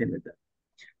 something like that.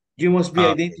 You must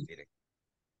be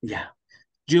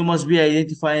You must be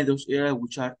identifying those areas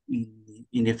which are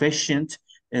inefficient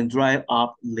and drive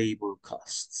up labor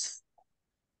costs.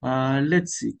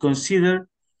 Let's see. Consider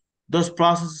those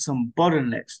processes and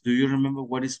bottlenecks. Do you remember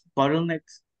what is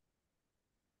bottlenecks?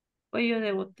 Cuello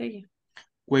de botella.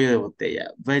 Cuello de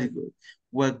botella. Very good.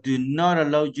 What do not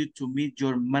allow you to meet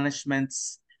your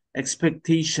management's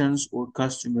expectations or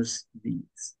customers'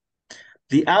 needs.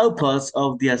 The outputs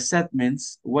of the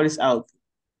assessments, what is output?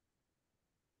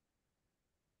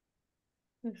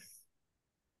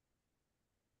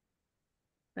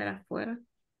 Para afuera.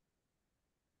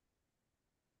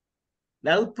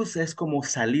 La output es como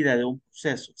salida de un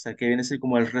proceso, o sea, que viene a ser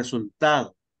como el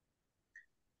resultado.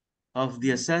 Of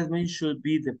the assessment should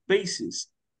be the basis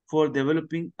for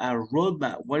developing a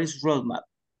roadmap. What is roadmap?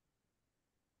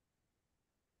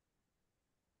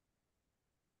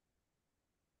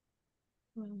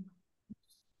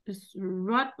 Es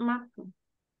roadmap.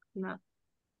 No.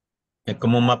 Es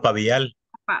como un mapa vial.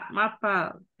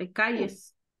 Mapa de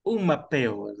calles. Un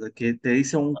mapeo, ¿verdad? Que te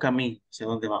dice un camino hacia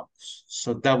dónde vamos.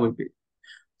 So that would be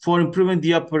for improving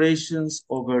the operations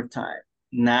over time.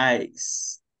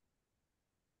 Nice.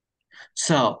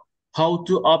 So, how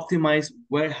to optimize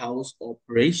warehouse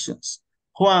operations?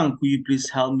 Juan, could you please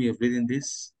help me reading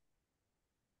this?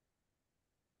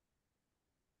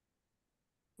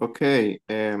 Okay,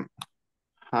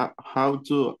 how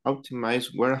to optimize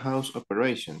warehouse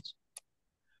operations.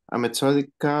 A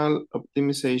methodical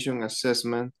optimization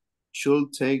assessment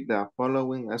should take the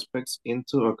following aspects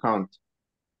into account.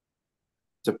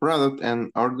 The product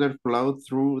and order flow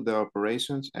through the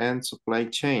operations and supply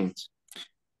chains.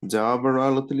 The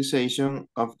overall utilization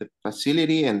of the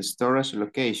facility and storage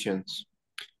locations.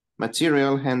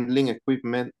 Material handling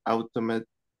equipment,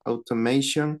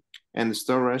 automation, and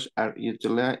storage are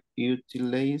utilized in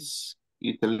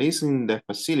the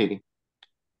facility.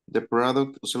 The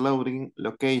product loading,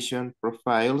 location,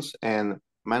 profiles, and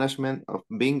management of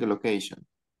being location.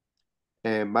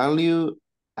 Value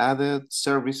added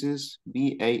services,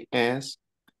 VAS,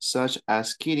 such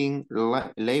as kitting,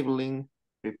 labeling,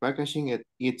 repackaging,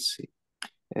 etc.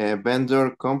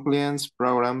 Vendor compliance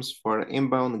programs for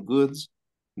inbound goods.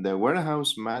 The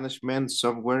warehouse management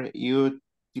software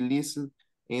utilized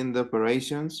in the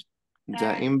operations,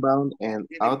 the inbound and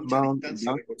outbound docks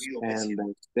and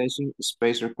the station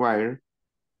space required,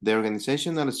 the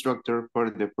organizational structure for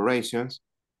the operations,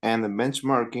 and the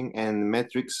benchmarking and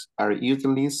metrics are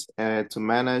utilized to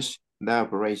manage the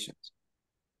operations.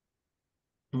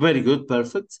 Very good,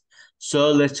 perfect.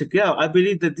 So let's check it out. I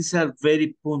believe that these are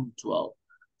very punctual.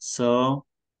 So,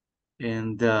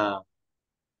 and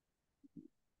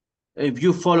if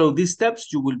you follow these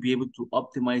steps, you will be able to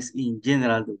optimize in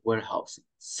general the warehousing.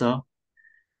 So,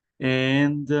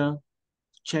 and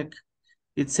check.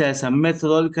 It says a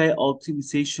methodological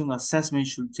optimization assessment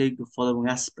should take the following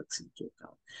aspects into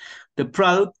account. The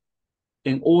product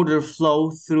and order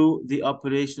flow through the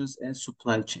operations and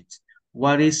supply chains.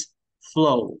 What is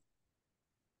flow?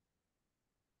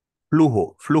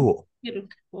 Flujo. Flujo.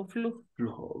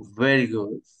 Very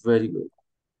good, very good.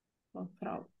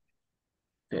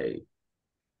 Okay.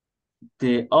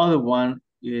 The other one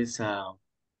is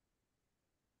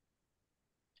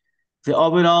the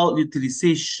overall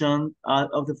utilization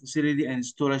of the facility and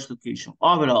storage location.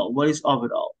 Overall, what is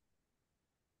overall?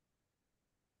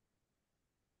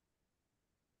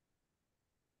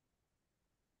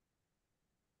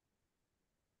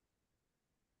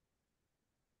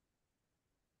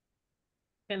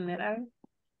 General.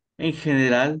 En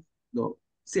general, no.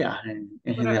 Sí, en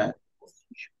general.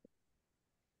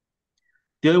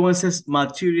 The other one says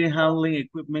material handling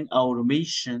equipment,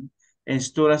 automation, and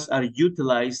storage are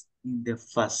utilized in the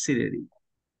facility.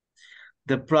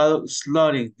 The product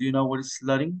slotting. Do you know what is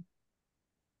slotting?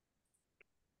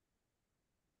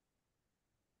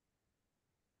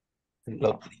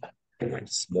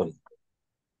 Slotting.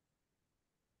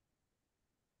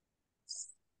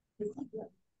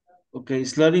 Okay,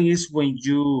 slotting is when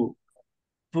you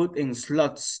put in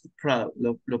slots the product.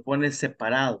 Lo pones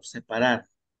separado, separar,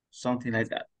 something like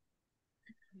that.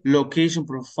 Location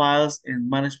profiles and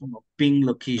management of pin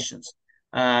locations.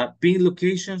 Pin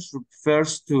locations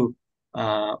refers to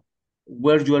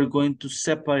where you are going to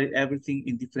separate everything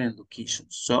in different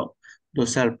locations. So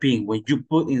those are pin when you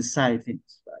put inside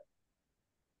things. Right?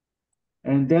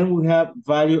 And then we have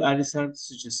value-added services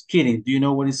such as kitting. Do you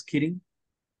know what is kitting?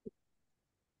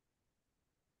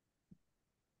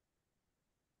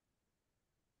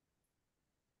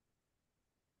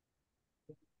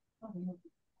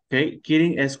 Okay,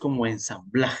 kitting es como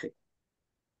ensamblaje.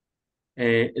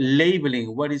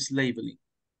 Labeling, what is labeling?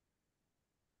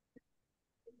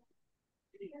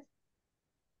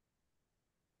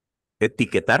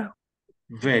 Etiquetar.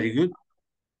 Very good.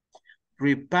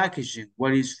 Repackaging,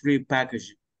 what is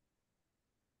repackaging?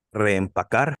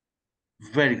 Reempacar.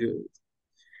 Very good.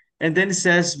 And then it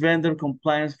says vendor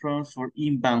compliance forms for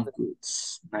inbound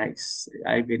goods. Nice.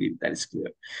 I believe that is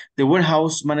clear. The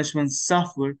warehouse management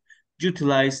software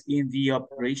utilized in the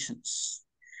operations.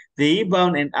 The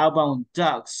inbound and outbound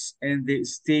docks and the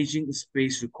staging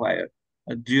space required.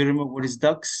 Do you remember what is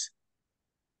docks?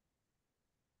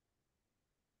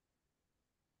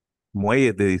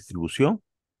 Muelles de distribución.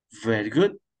 Very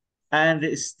good. And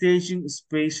the staging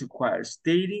space required.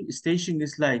 Staging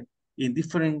is like in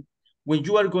different, when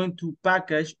you are going to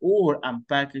package or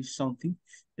unpackage something,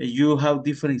 you have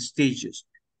different stages.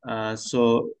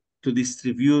 So to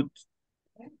distribute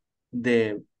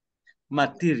the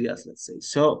materials, let's say.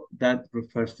 So that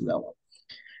refers to that one.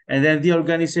 And then the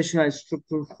organizational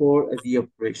structure for the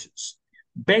operations.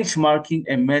 Benchmarking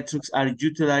and metrics are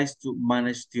utilized to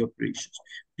manage the operations.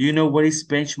 Do you know what is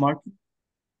benchmarking?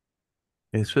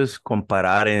 Eso es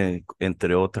comparar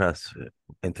entre otras,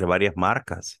 entre varias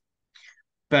marcas.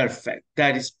 Perfect.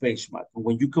 That is benchmarking.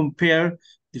 When you compare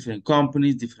different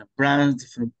companies, different brands,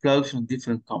 different products from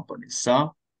different companies.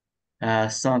 So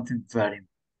something very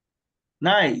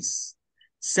nice.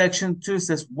 Section 2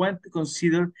 says when to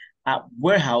consider a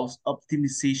warehouse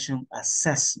optimization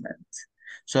assessment.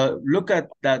 So look at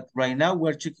that right now.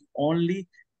 We're checking only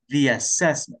the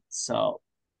assessment. So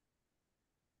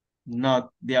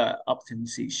not the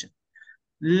optimization.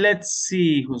 Let's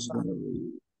see who's going to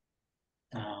read.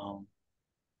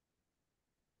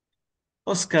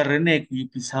 Oscar Rene, can you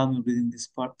please help me reading this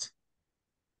part?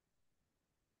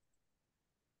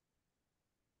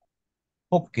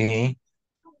 Okay.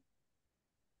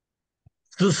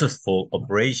 Successful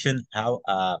operation have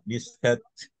a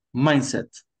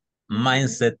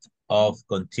mindset of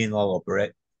continual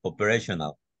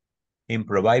operational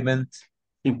improvement.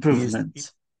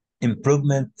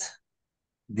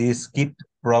 This keep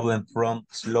problem from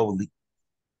slowly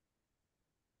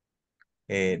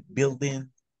building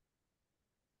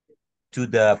to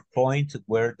the point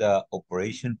where the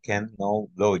operation can no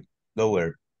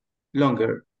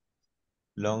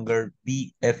longer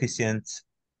be efficient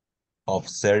of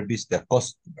service the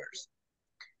customers.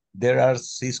 There are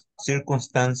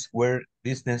circumstances where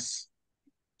business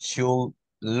should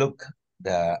look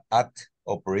at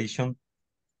operation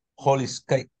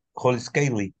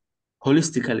holistically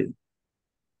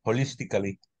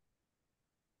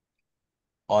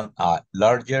on a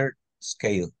larger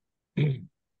scale.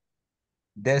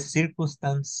 The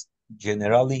circumstances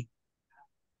generally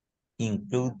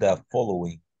include the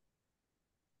following: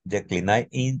 decline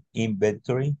in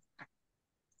inventory,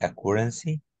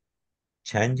 accuracy,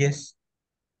 changes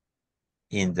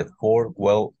in the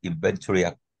well inventory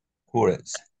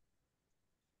accuracy,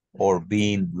 or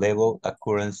being level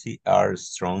accuracy are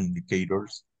strong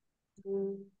indicators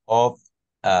of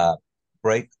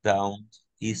breakdown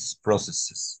is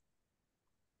processes.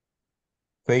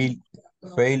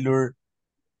 Failure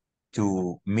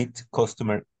to meet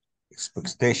customer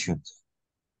expectations.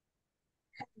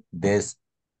 These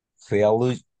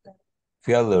failures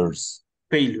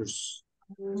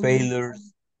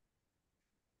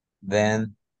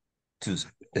then to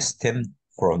stem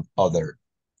from other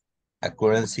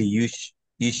accuracy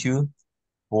issue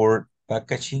for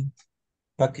packaging,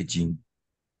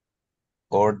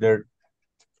 order,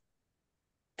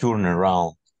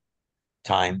 turnaround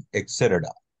time, etc.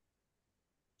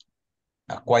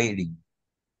 Acquiring.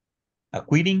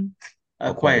 Acquiring.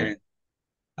 Acquiring.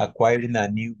 Acquiring a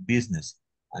new business.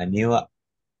 A new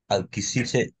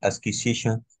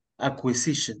acquisition.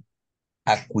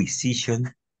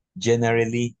 Acquisition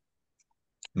generally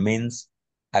means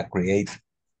a great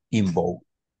inbound.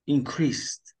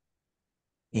 Increased.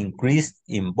 Increased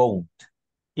inbound.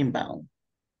 Inbound.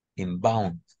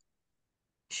 Inbound.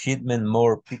 Shipment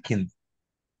more picking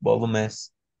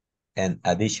volumes and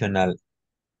additional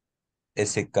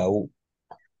SKUs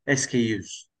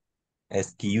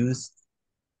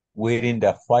within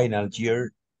the final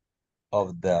year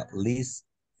of the lease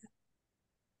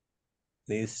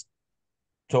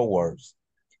towards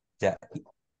the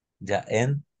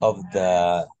end of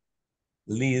the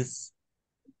lease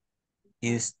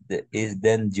is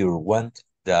then you want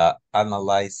to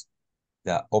analyze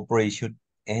the operation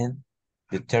and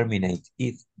determine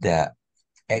if the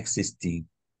existing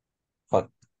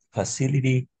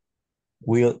facility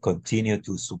will continue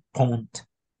to support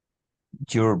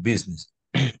your business.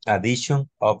 Addition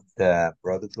of the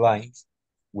product lines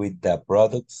with the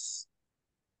products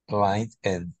lines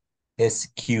and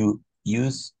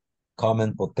SKUs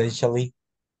common potentially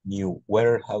new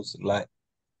warehouse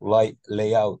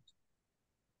layout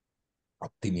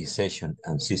optimization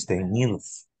and system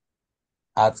needs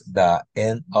at the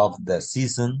end of the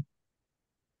season.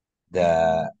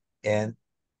 The end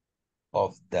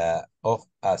of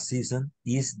a season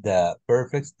is the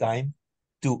perfect time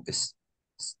to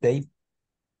step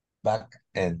back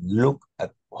and look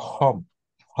at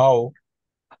how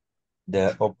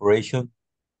the operation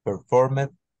performed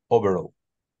overall.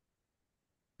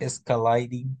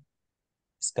 Escalating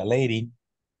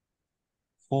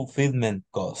fulfillment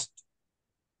cost.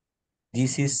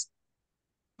 This is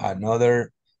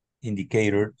another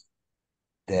indicator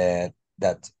that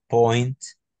point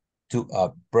to a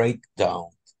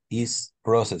breakdown is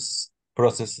processes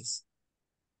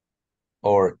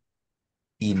or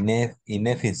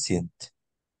inefficient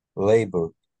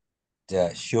labor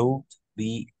that should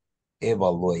be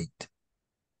evaluated.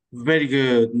 Very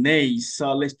good, nice.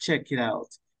 So let's check it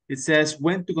out. It says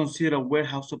when to consider a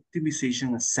warehouse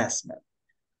optimization assessment.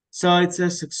 So it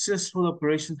says successful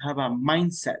operations have a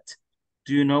mindset.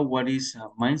 Do you know what is a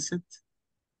mindset?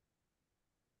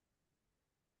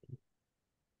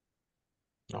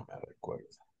 No me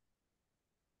recuerdo.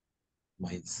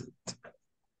 Mindset.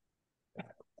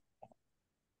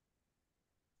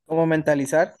 ¿Cómo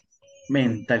mentalizar?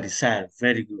 Mentalizar,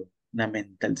 very good. La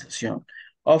mentalización.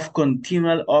 Of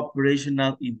continual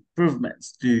operational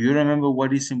improvements. Do you remember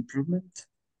what is improvement?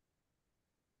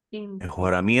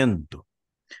 Mejoramiento.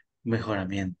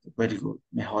 Mejoramiento, very good.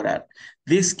 Mejorar.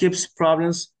 This keeps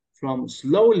problems from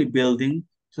slowly building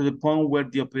to the point where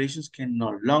the operations can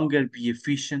no longer be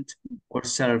efficient or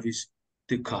service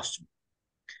the customer.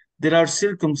 There are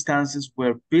circumstances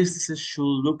where businesses should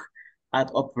look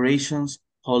at operations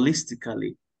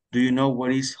holistically. Do you know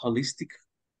what is holistic?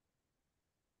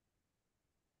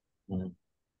 Mm.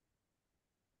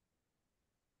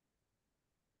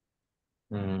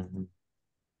 Mm.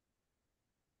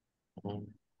 Mm.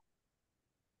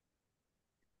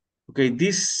 Okay,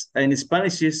 this in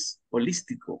Spanish is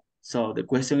holístico. So the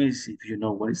question is if you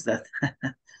know what is that.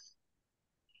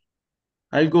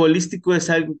 Algo holístico es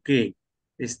algo que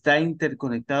está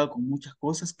interconectado con muchas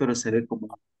cosas, pero se ve como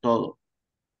un todo.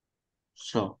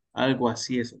 So, algo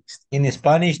así es holístico. In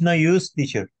Spanish, no use,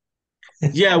 teacher.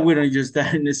 Yeah, we don't use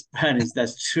that in Spanish,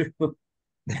 that's true.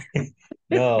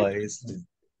 No,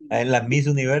 en la Miss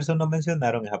Universo no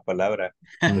mencionaron esa palabra.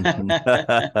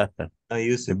 No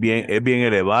use it. Es bien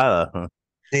elevada.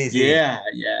 Sí, sí. Yeah,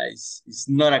 it's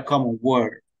not a common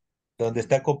word. Donde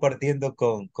está compartiendo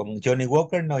con Johnny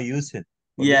Walker, no use it.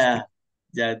 Yeah,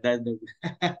 that.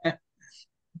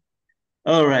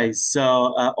 All right, so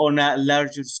on a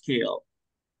larger scale,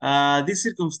 these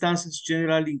circumstances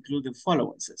generally include the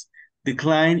following: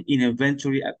 decline in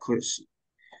inventory accuracy.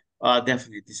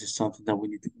 Definitely, this is something that we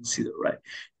need to consider, right?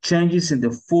 Changes in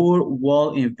the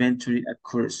four-wall inventory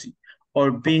accuracy or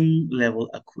bin level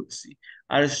accuracy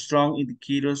are strong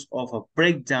indicators of a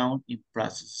breakdown in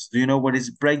processes. Do you know what is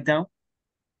breakdown?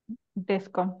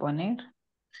 Descomponer.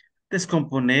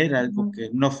 Descomponer algo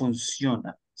que no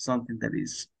funciona, something that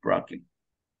is broken.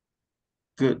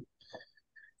 Good.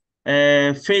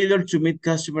 Failure to meet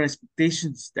customer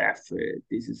expectations,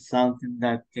 this is something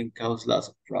that can cause lots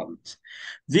of problems.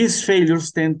 These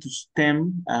failures tend to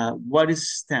stem, what is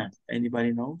stem?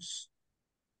 Anybody knows?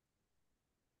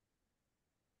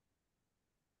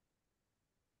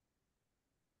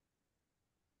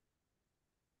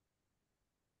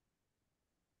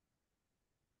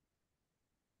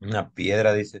 Una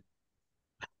piedra, dice.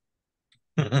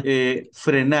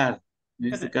 Frenar.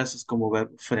 En este caso es como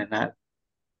verbo frenar.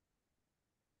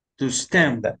 To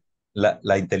stem.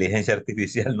 La inteligencia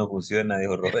artificial no funciona,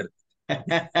 dijo Roberto.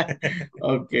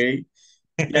 Okay.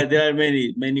 Yeah, there are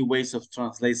many ways of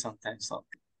translate sometimes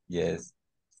something. Yes.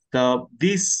 So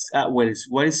this, what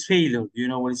is failure? Do you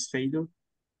know what is failure?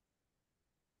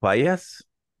 Fallas.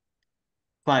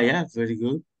 Falla, very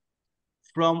good.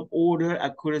 From order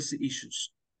accuracy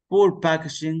issues. Poor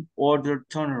packaging, order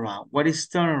turnaround. What is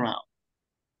turnaround?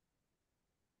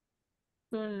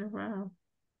 Turnaround.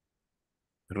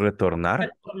 Retornar.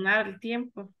 Retornar el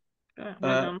tiempo.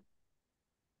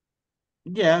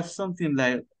 Yeah, something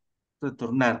like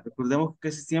retornar. Recordemos que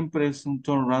casi siempre es un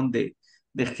turnaround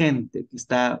de gente que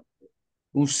está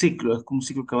un ciclo, es como un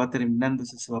ciclo que va terminando,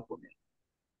 ese se va a poner.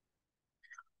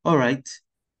 All right.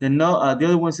 The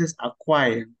other one says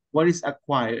acquire. What is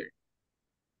acquire?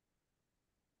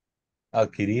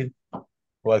 Adquirir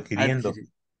o adquiriendo. Adquirir.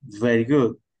 Very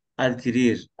good.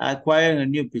 Adquirir. Acquiring a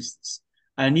new business.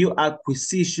 A new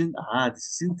acquisition.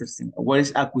 This is interesting. What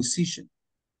is acquisition?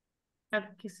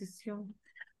 Adquisición.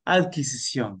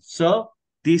 Adquisición. So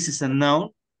this is a noun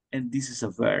and this is a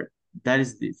verb. That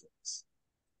is the difference.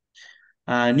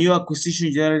 New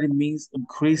acquisition generally means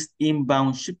increased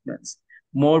inbound shipments,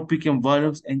 more picking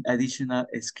volumes, and additional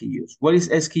SKUs. What is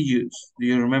SKUs? Do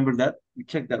you remember that? We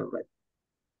checked that already.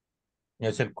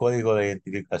 Es el código de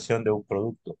identificación de un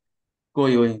producto.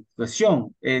 Código de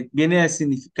identificación. Viene a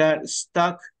significar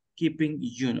stock keeping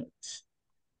unit.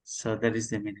 So that is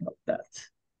the meaning of that.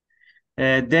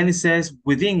 Then it says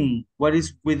within. What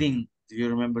is within? Do you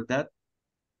remember that?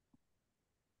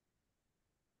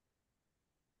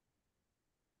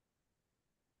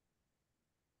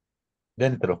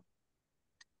 Dentro.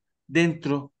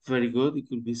 Dentro, very good. It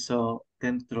could be so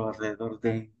dentro, alrededor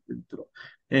de, dentro.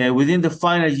 Within the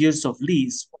final years of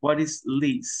lease, what is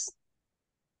lease?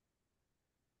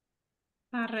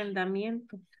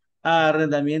 Arrendamiento.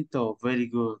 Arrendamiento, very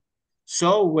good.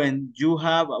 So when you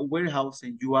have a warehouse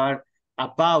and you are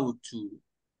about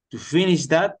to finish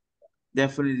that,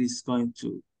 definitely it's going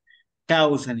to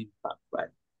cause an impact,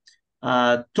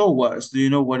 right? Towards, do you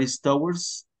know what is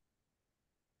towards?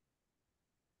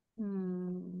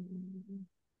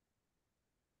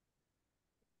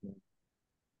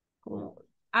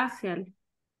 Hacia.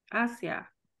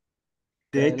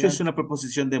 De hecho, es una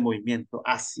preposición de movimiento,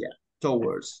 hacia,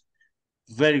 towards.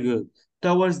 Very good.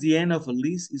 Towards the end of a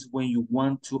lease is when you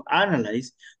want to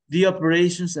analyze the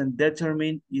operations and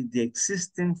determine if the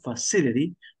existing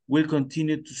facility will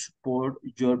continue to support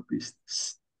your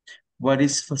business. What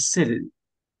is facility?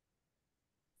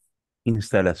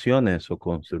 Instalaciones o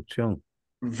construcción.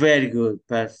 Very good.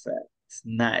 Perfect.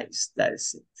 Nice. That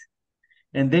is it.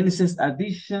 And then it says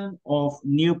addition of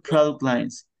new product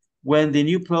lines. When the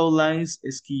new product lines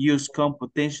SKUs come,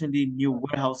 potentially new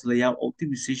warehouse layout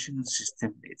optimization and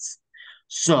system needs.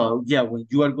 So yeah, when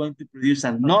you are going to produce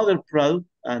another product,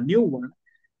 a new one,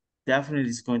 definitely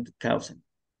is going to cause it.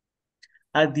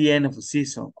 At the end of a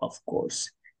season, of course.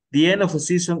 The end of a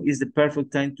season is the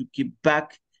perfect time to keep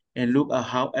back and look at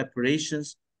how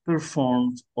operations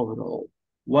performed overall.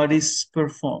 What is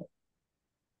performed?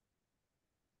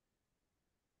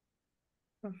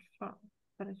 Perform.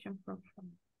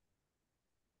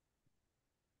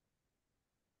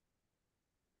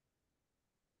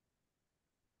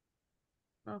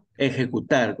 Okay.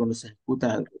 Ejecutar, cuando se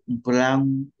ejecuta algo, un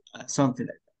plan, something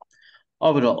like that.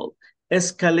 Overall,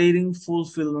 escalating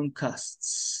fulfillment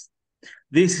costs.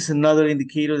 This is another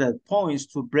indicator that points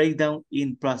to a breakdown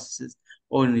in processes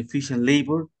or inefficient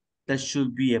labor that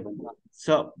should be evaluated.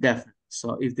 So definitely,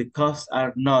 so if the costs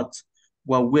are not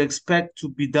what we expect to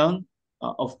be done,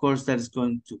 of course, that is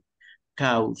going to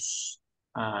cause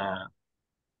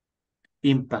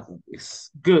impact on this.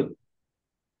 Good.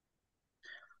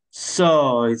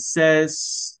 So it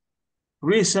says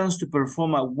reasons to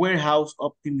perform a warehouse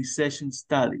optimization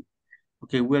study.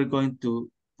 Okay, we're going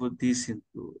to put this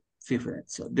into different.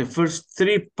 So the first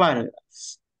three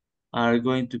paragraphs are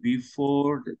going to be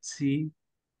for, let's see.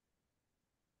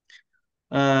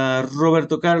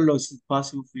 Roberto Carlos, is it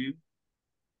possible for you?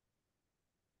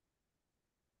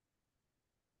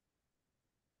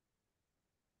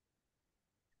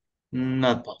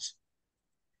 Not possible.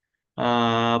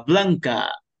 Blanca.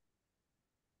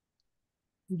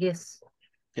 Yes.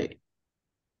 Okay.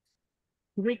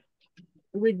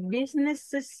 With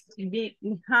businesses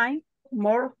behind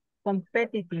more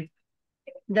competitive,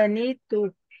 the need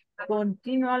to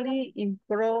continually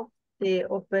improve the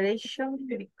operation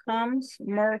becomes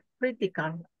more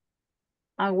critical.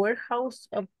 A warehouse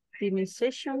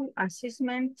optimization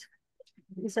assessment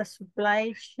is a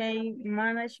supply chain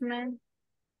management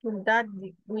that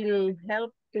will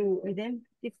help to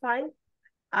identify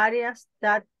areas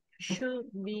that should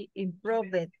be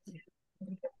improved.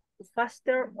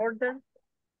 Faster order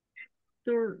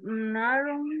to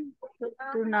narrow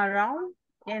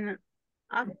and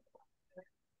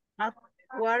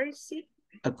accuracy.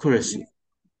 Accuracy.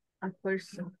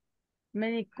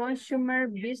 Many consumer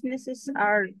businesses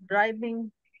are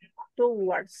driving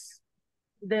towards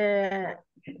the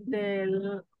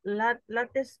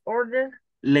latest order.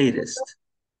 Latest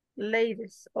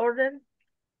order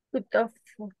cut-off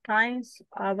times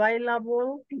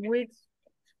available with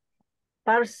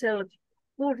parcel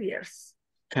couriers.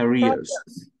 Careers.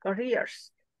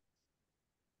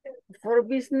 For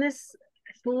business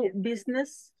to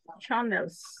business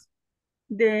channels.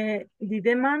 The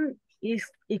demand is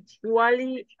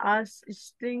equally as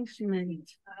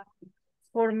stringent.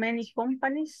 For many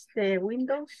companies, the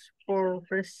windows for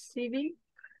receiving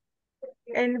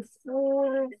and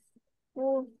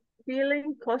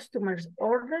fulfilling customers'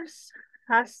 orders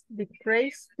has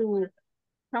decreased to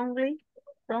only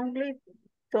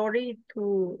 30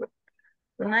 to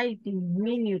 90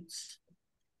 minutes.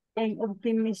 An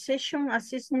optimization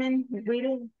assessment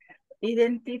will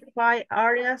identify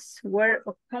areas where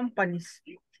companies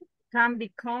can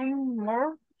become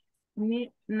more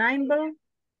nimble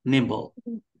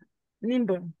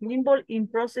in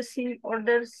processing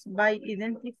orders by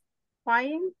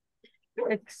identifying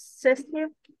excessive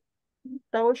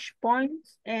touch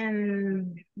points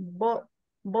and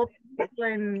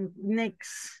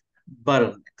bottlenecks.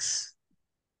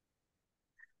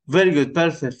 Very good,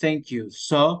 perfect, thank you.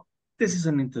 So this is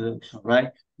an introduction,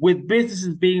 right? With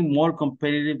businesses being more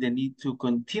competitive, the need to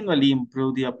continually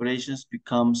improve the operations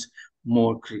becomes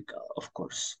more critical, of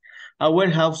course. A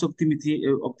warehouse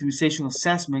optimization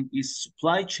assessment is a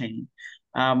supply chain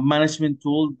management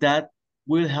tool that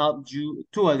will help you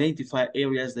to identify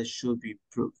areas that should be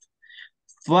improved.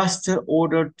 Faster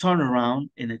order turnaround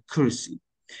and accuracy.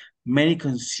 Many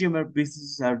consumer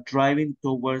businesses are driving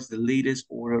towards the latest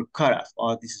order cutoff.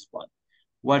 Oh, this is one.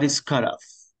 What is cutoff?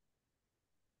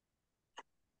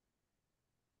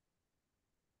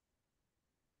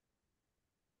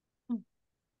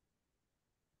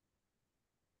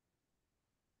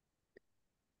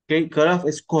 Okay, cutoff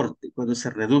es corte, cuando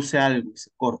se reduce algo y se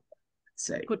corta.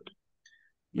 Say.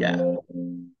 Yeah.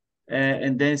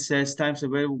 And then it says times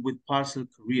available with parcel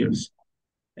careers.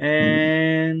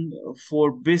 And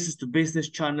for business-to-business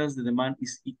channels, the demand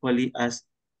is equally as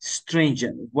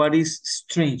stringent. What is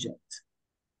stringent?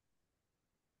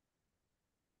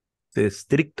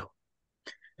 Estricto.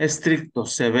 Estricto,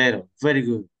 severo. Very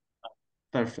good.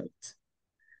 Perfect.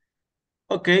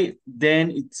 Okay,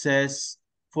 then it says,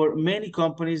 for many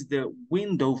companies, the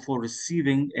window for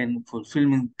receiving and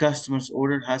fulfilling customers'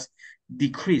 order has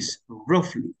decreased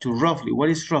roughly. What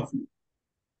is roughly?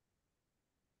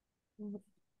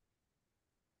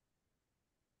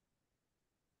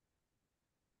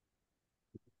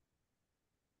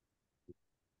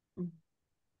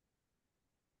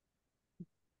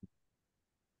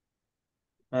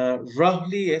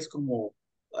 Roughly es como,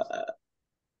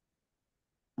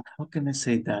 how can I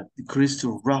say that? Decrease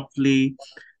to roughly,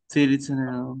 puede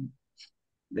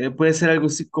ser algo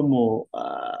así como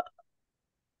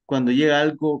cuando llega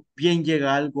algo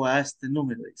a este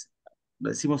número, dice.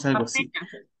 Decimos algo así.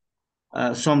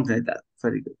 Something like that.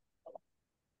 Very good.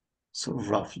 So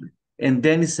roughly. And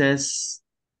then it says,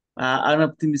 an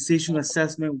optimization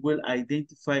assessment will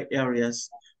identify areas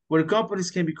where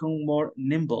companies can become more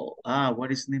nimble.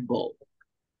 What is nimble?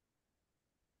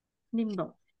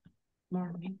 Nimble.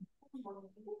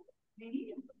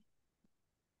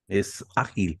 Es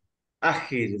ágil.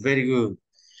 Ágil, very good.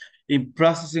 In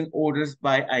processing orders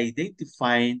by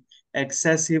identifying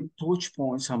excessive touch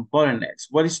points and bottlenecks.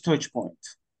 What is touch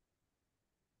point?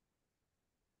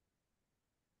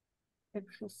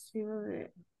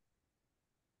 Excesive.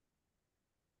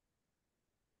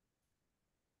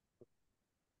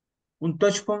 Un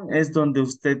touch point es donde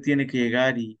usted tiene que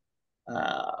llegar y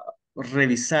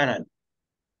revisar algo,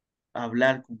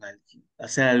 hablar con alguien,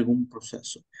 hacer algún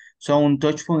proceso. So, un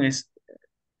touch point es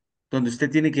donde usted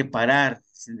tiene que parar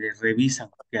si le revisan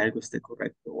que algo esté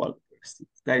correcto o algo por el estilo.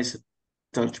 That is a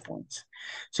touch point.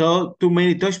 So, too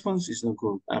many touch points is not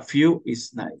good. A few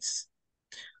is nice.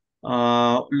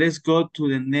 Let's go to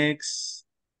the next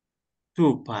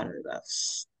two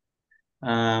paragraphs.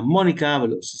 Monica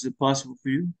Avalos, is it possible for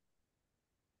you?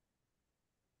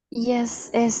 Yes,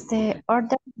 the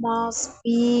order must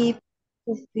be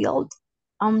fulfilled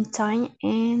on time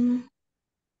and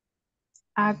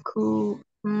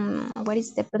what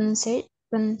is the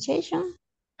pronunciation?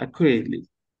 Accurately.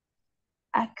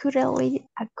 Accurately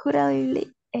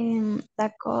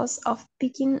the cause of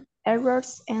picking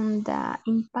errors and the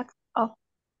impact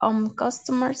on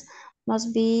customers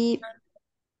must be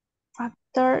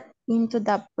factored into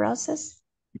the process.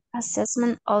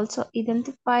 Assessment also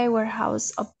identify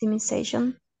warehouse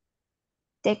optimization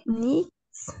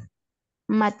techniques,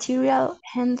 material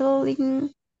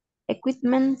handling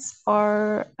equipments,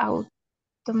 or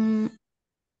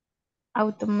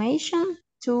automation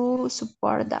to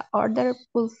support the order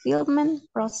fulfillment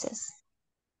process.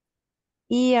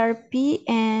 ERP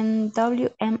and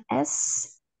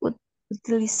WMS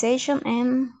utilization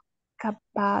and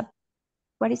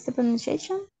what is the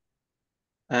pronunciation?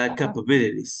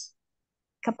 Capabilities.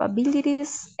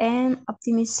 Capabilities and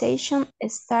optimization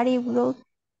study will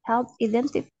help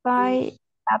identify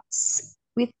gaps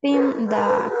within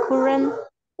the current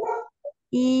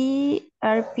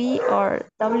ERP or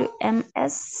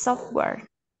WMS software.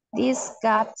 These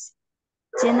gaps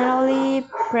generally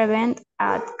prevent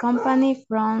a company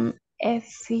from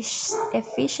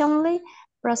efficiently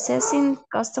processing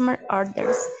customer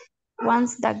orders.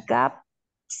 Once the gaps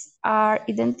are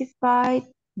identified,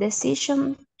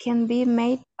 decisions can be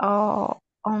made on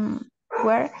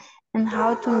where and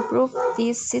how to improve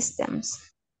these systems.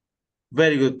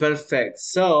 Very good, perfect.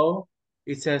 So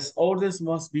it says orders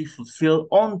must be fulfilled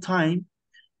on time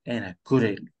and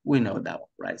accurately. We know that one,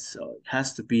 right? So it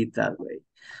has to be that way.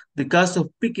 The cost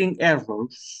of picking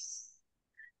errors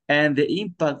and the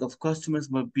impact of customers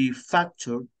must be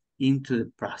factored into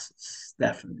the process,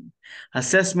 definitely.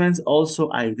 Assessments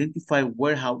also identify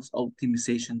warehouse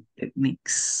optimization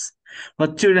techniques,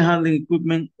 material handling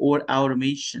equipment, or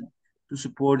automation to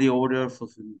support the order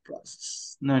fulfillment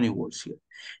process. No new words here.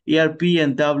 ERP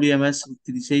and WMS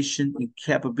utilization and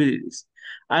capabilities.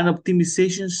 An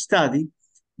optimization study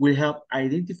will help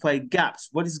identify gaps.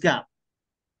 What is gap?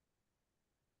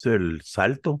 El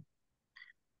salto.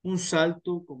 Un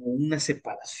salto como una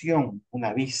separación, un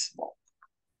abismo,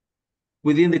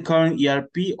 within the current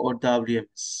ERP or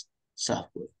WMS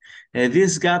software.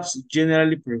 These gaps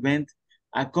generally prevent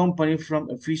a company from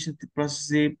efficiently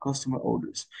processing customer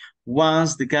orders.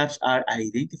 Once the gaps are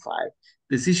identified,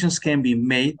 decisions can be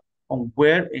made on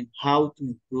where and how to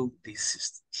improve these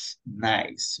systems.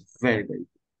 Nice, very, very good.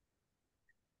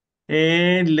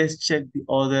 And let's check the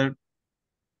other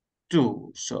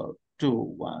two. So,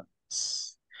 two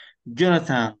ones.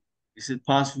 Jonathan, is it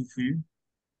possible for you?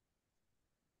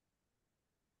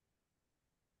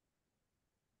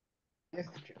 Yes,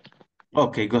 teacher.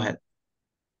 Okay, go ahead.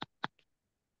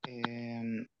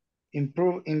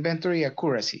 Improve inventory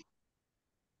accuracy.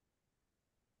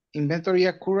 Inventory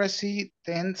accuracy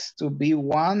tends to be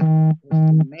one of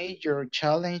the major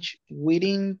challenge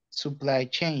within supply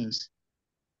chains.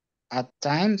 At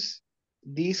times,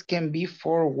 this can be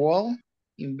four-wall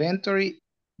inventory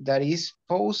that is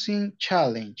posing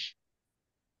challenge.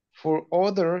 For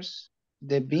others,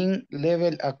 the bin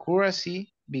level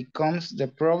accuracy becomes the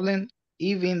problem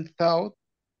even though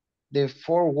the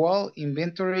four-wall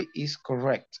inventory is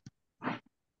correct.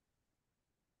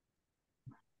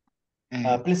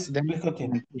 Please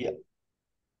continue. Yeah.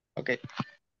 Okay.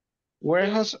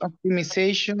 Warehouse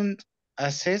optimization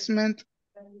assessment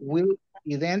will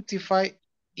identify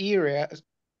areas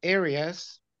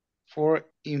for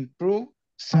improved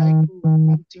cycle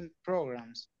counting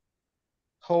programs.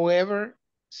 However,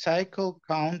 cycle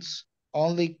counts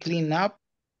only clean up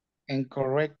and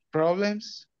correct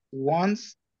problems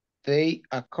once they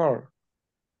occur.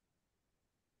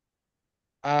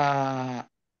 A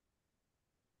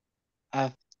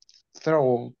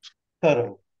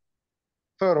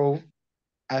thorough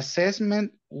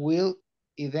assessment will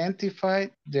identify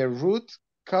the root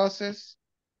causes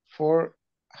for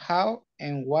how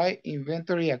and why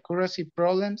inventory accuracy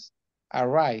problems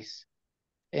arise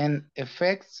and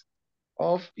effects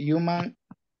of human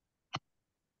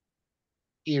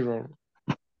error.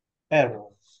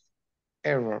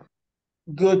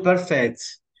 Good,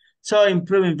 perfect. So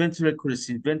improve inventory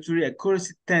accuracy. Inventory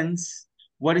accuracy tends,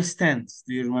 what is tends?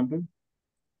 Do you remember?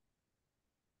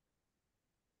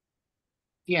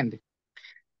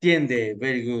 Tiende,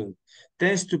 very good.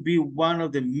 Tends to be one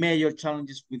of the major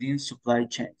challenges within supply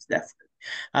chains, definitely.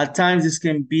 At times, this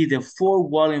can be the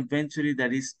four-wall inventory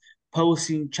that is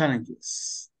posing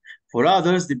challenges. For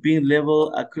others, the bin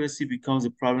level accuracy becomes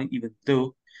a problem even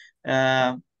though.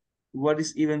 What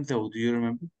is even though? Do you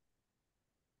remember?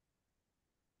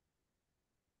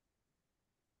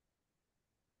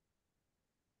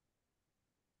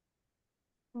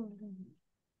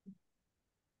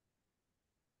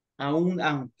 Aún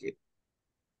aunque.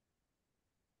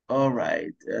 All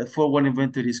right, for one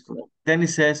inventory is correct. Then it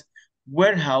says,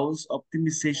 warehouse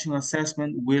optimization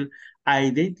assessment will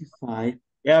identify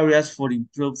areas for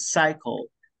improved cycle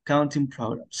counting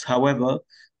programs. However,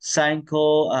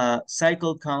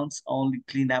 cycle counts only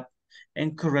clean up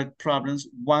and correct problems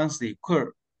once they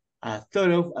occur. A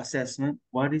thorough assessment.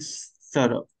 What is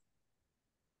thorough?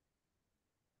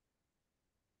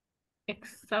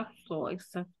 Exacto,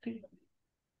 exacto.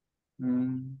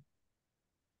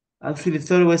 Actually,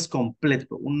 thorough es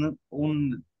completo, una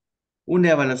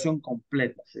evaluación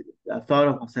completa, a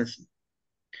thorough assessment.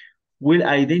 Will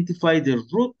identify the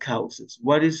root causes.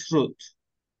 What is root?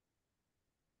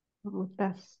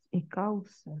 Rutas y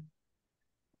causas.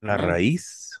 La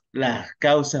raíz. Las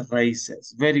causas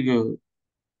raíces. Very good.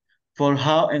 For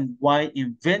how and why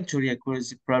inventory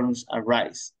accuracy problems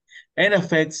arise and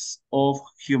effects of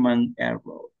human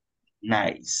error.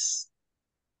 Nice.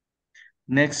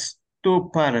 Next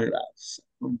two paragraphs.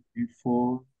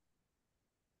 24.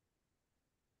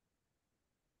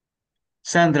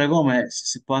 Sandra Gomez,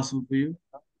 is it possible for you?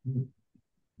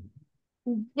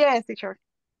 Yes, teacher.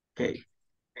 Okay.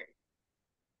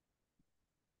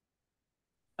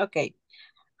 Okay.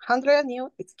 100 new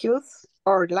skills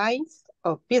or lines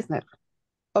of business.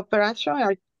 Operations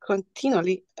are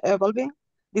continually evolving.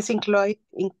 This include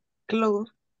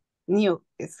new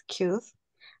skills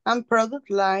and product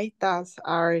lines that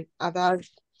are adapted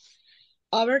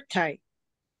over time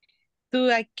to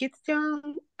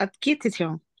acquisitions.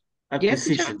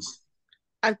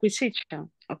 Acquisition,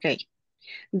 okay.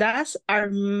 Thus are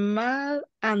made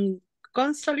and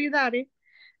consolidated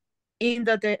in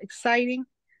the exciting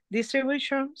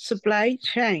distribution supply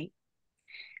chain.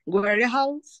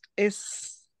 Warehouse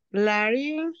is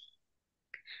lagging.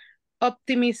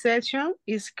 Optimization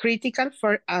is critical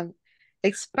for an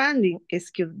expanding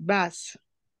skill base.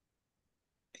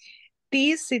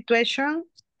 This situation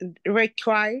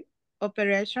requires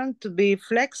operation to be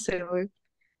flexible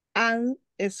and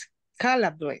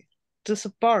scalable to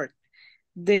support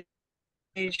the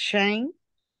chain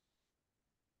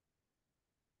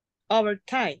over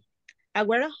time. A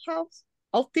warehouse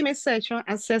optimization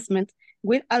assessment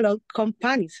will allow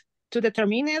companies to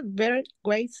determine better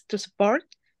ways to support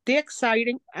the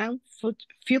exciting and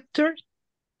future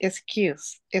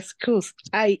skills.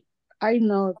 I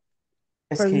know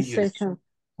pronunciation.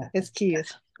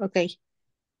 Skills. Okay.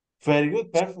 Very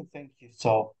good, perfect, thank you.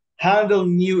 So handle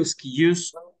new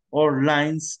SKUs or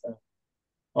lines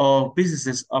of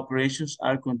businesses operations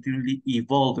are continually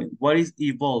evolving. What is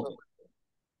evolving?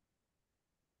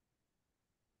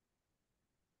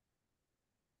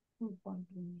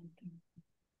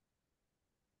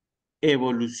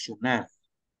 Evolucionar.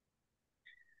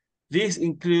 This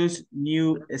includes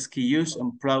new SKUs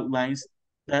and product lines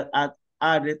that are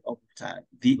added over time.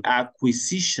 The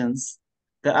acquisitions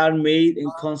that are made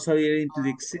and consolidated into the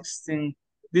existing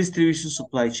distribution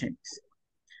supply chains.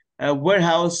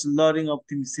 Warehouse loading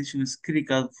optimization is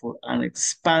critical for an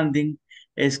expanding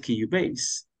SKU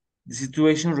base. The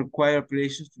situation requires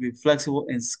operations to be flexible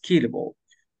and scalable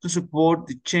to support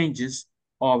the changes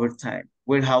over time.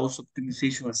 Warehouse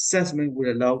optimization assessment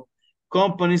will allow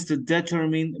companies to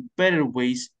determine better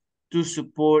ways to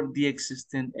support the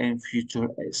existing and future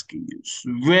SKUs.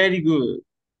 Very good.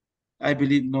 I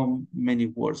believe no many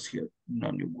words here,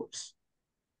 no new words.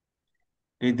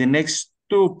 Okay, the next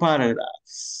two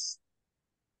paragraphs.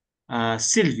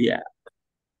 Sylvia,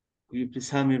 will you please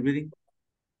help me reading?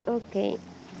 Okay.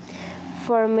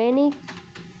 For many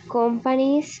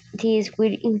companies, this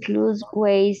will include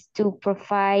ways to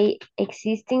provide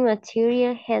existing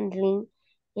material handling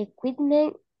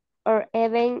equipment or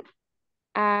even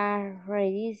a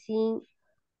redesign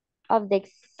of the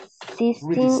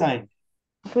existing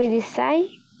redesign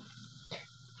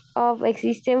of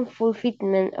existing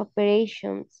fulfillment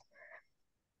operations.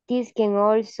 This can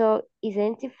also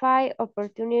identify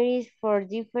opportunities for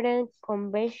different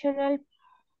conventional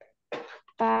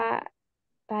pallet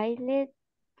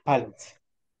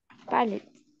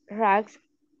racks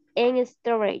and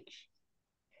storage,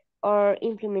 or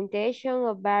implementation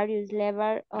of various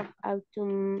levels of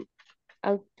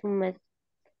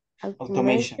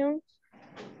automation,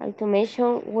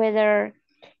 whether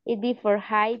it be for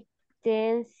high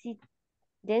density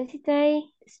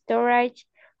storage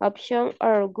option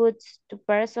or goods to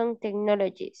person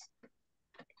technologies.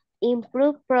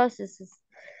 Improve processes.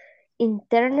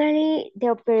 Internally, the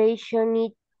operation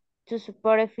needs to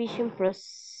support efficient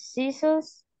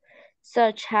processes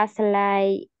such as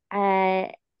like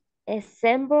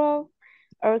assemble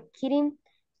or kitting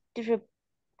to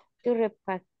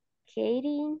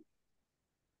repackaging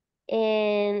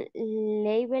and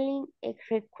labeling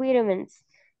requirements.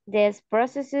 These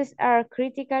processes are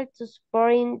critical to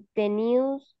supporting the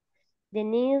needs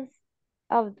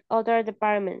of other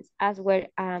departments as well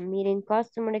as meeting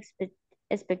customer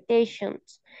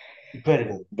expectations. Very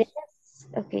good. This,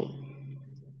 okay.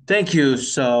 Thank you.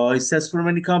 So it says for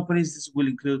many companies, this will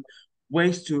include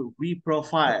ways to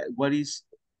reprofile. What is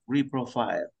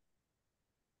reprofile?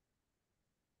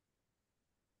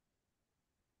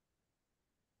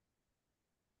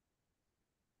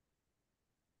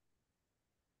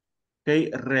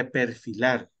 Okay,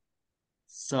 reperfilar.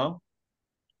 So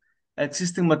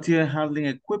existing material handling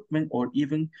equipment or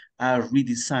even a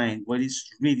redesign. What is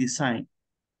redesign?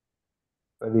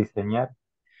 Rediseñar.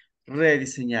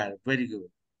 Rediseñar, very good.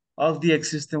 Of the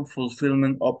existing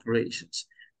fulfillment operations.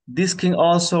 This can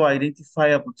also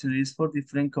identify opportunities for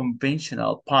different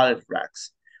conventional pallet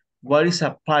racks. What is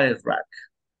a pallet rack?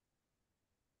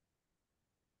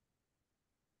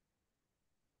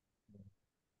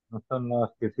 No son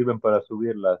las que sirven para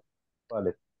subir las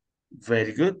pales.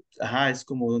 Very good. Ajá, es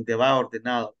como donde va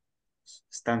ordenado.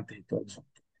 Estantes y todo eso.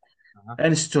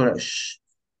 And storage.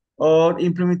 Or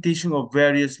implementation of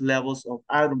various levels of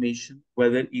automation,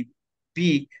 whether it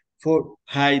be for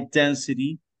high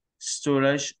density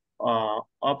storage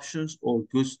options or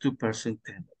goods to person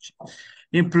technology.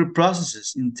 Improve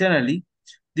processes internally.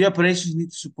 The operations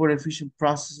need to support efficient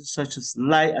processes such as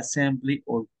light assembly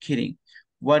or kitting.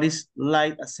 What is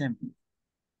light assembly?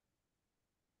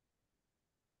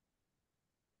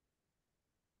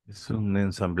 Es un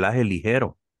ensamblaje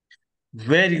ligero.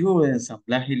 Very good,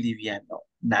 ensamblaje liviano.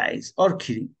 Nice. Or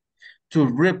kitting. To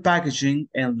repackaging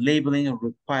and labeling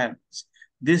requirements.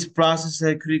 This process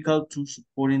is critical to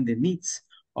supporting the needs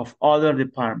of other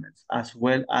departments as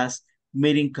well as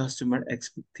meeting customer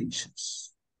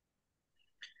expectations.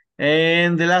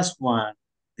 And the last one,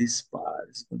 this part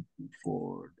is going to be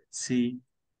for, let's see.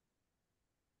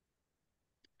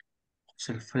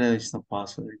 Jose Alfredo is not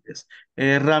possible, I guess.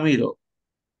 Ramiro.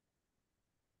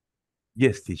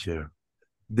 Yes, teacher.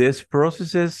 These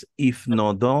processes, if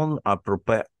not done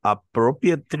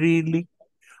appropriately,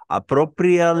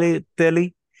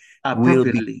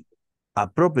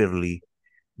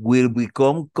 will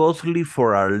become costly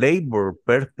for our labor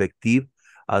perspective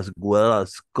as well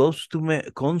as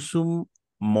consume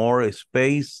more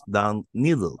space than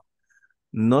needed.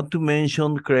 Not to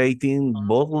mention creating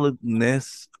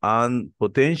bottlenecks and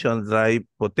potentially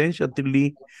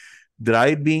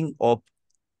driving up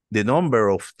the number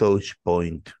of touch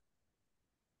points.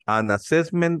 An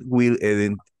assessment will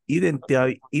identify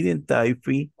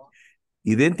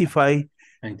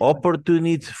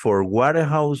opportunities for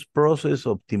warehouse process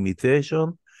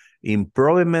optimization,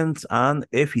 improvements, and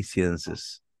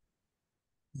efficiencies.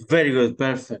 Very good,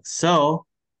 perfect. So,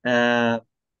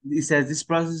 it says this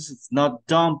process is not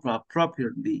done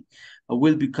properly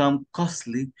will become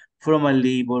costly from a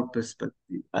labor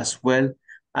perspective, as well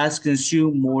as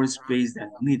consume more space than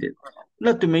needed,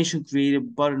 not to mention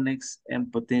creating bottlenecks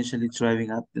and potentially driving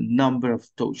up the number of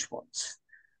touch points.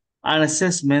 An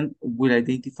assessment will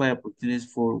identify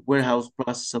opportunities for warehouse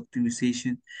process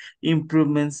optimization,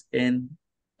 improvements, and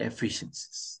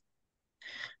efficiencies.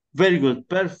 Very good,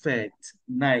 perfect,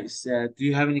 nice. Do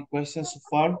you have any questions so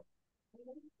far?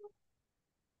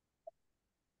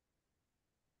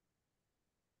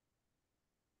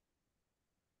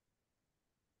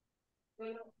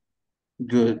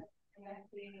 Good.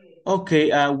 Okay,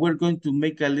 we're going to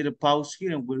make a little pause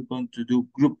here and we're going to do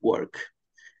group work.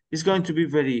 It's going to be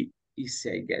very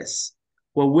easy, I guess.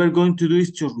 What we're going to do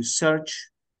is to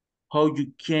research how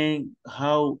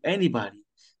anybody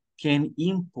can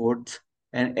import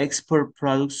and export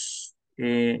products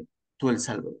to El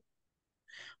Salvador.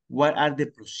 What are the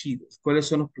procedures? ¿Cuáles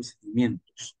son los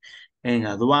procedimientos en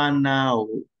aduana o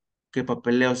qué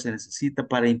papeleo se necesita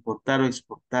para importar o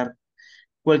exportar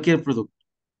cualquier producto?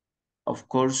 Of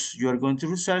course, you are going to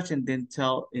research and then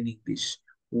tell in English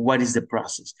what is the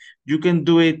process. You can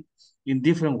do it in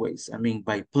different ways. I mean,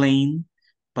 by plane,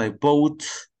 by boat,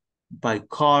 by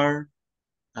car,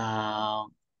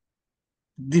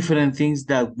 different things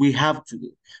that we have to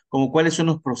do. Como cuáles son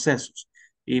los procesos.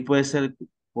 Y puede ser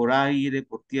por aire,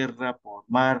 por tierra, por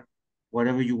mar,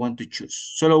 whatever you want to choose.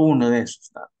 Solo uno de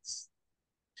esos.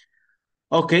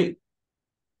 Okay.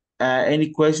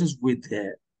 Any questions with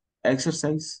the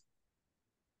exercise?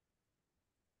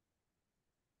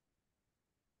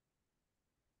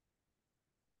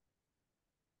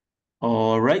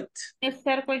 All right. ¿Puede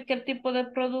ser cualquier tipo de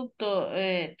producto,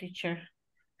 teacher?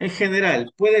 En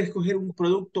general, puede escoger un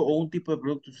producto o un tipo de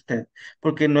producto usted,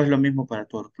 porque no es lo mismo para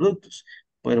todos los productos.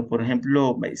 Pero, por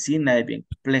ejemplo, medicina es bien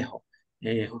complejo.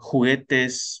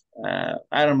 Juguetes,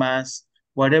 armas,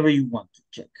 whatever you want to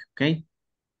check, ¿ok?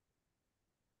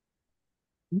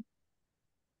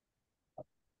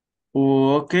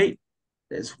 Ok.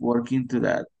 Let's work into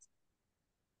that.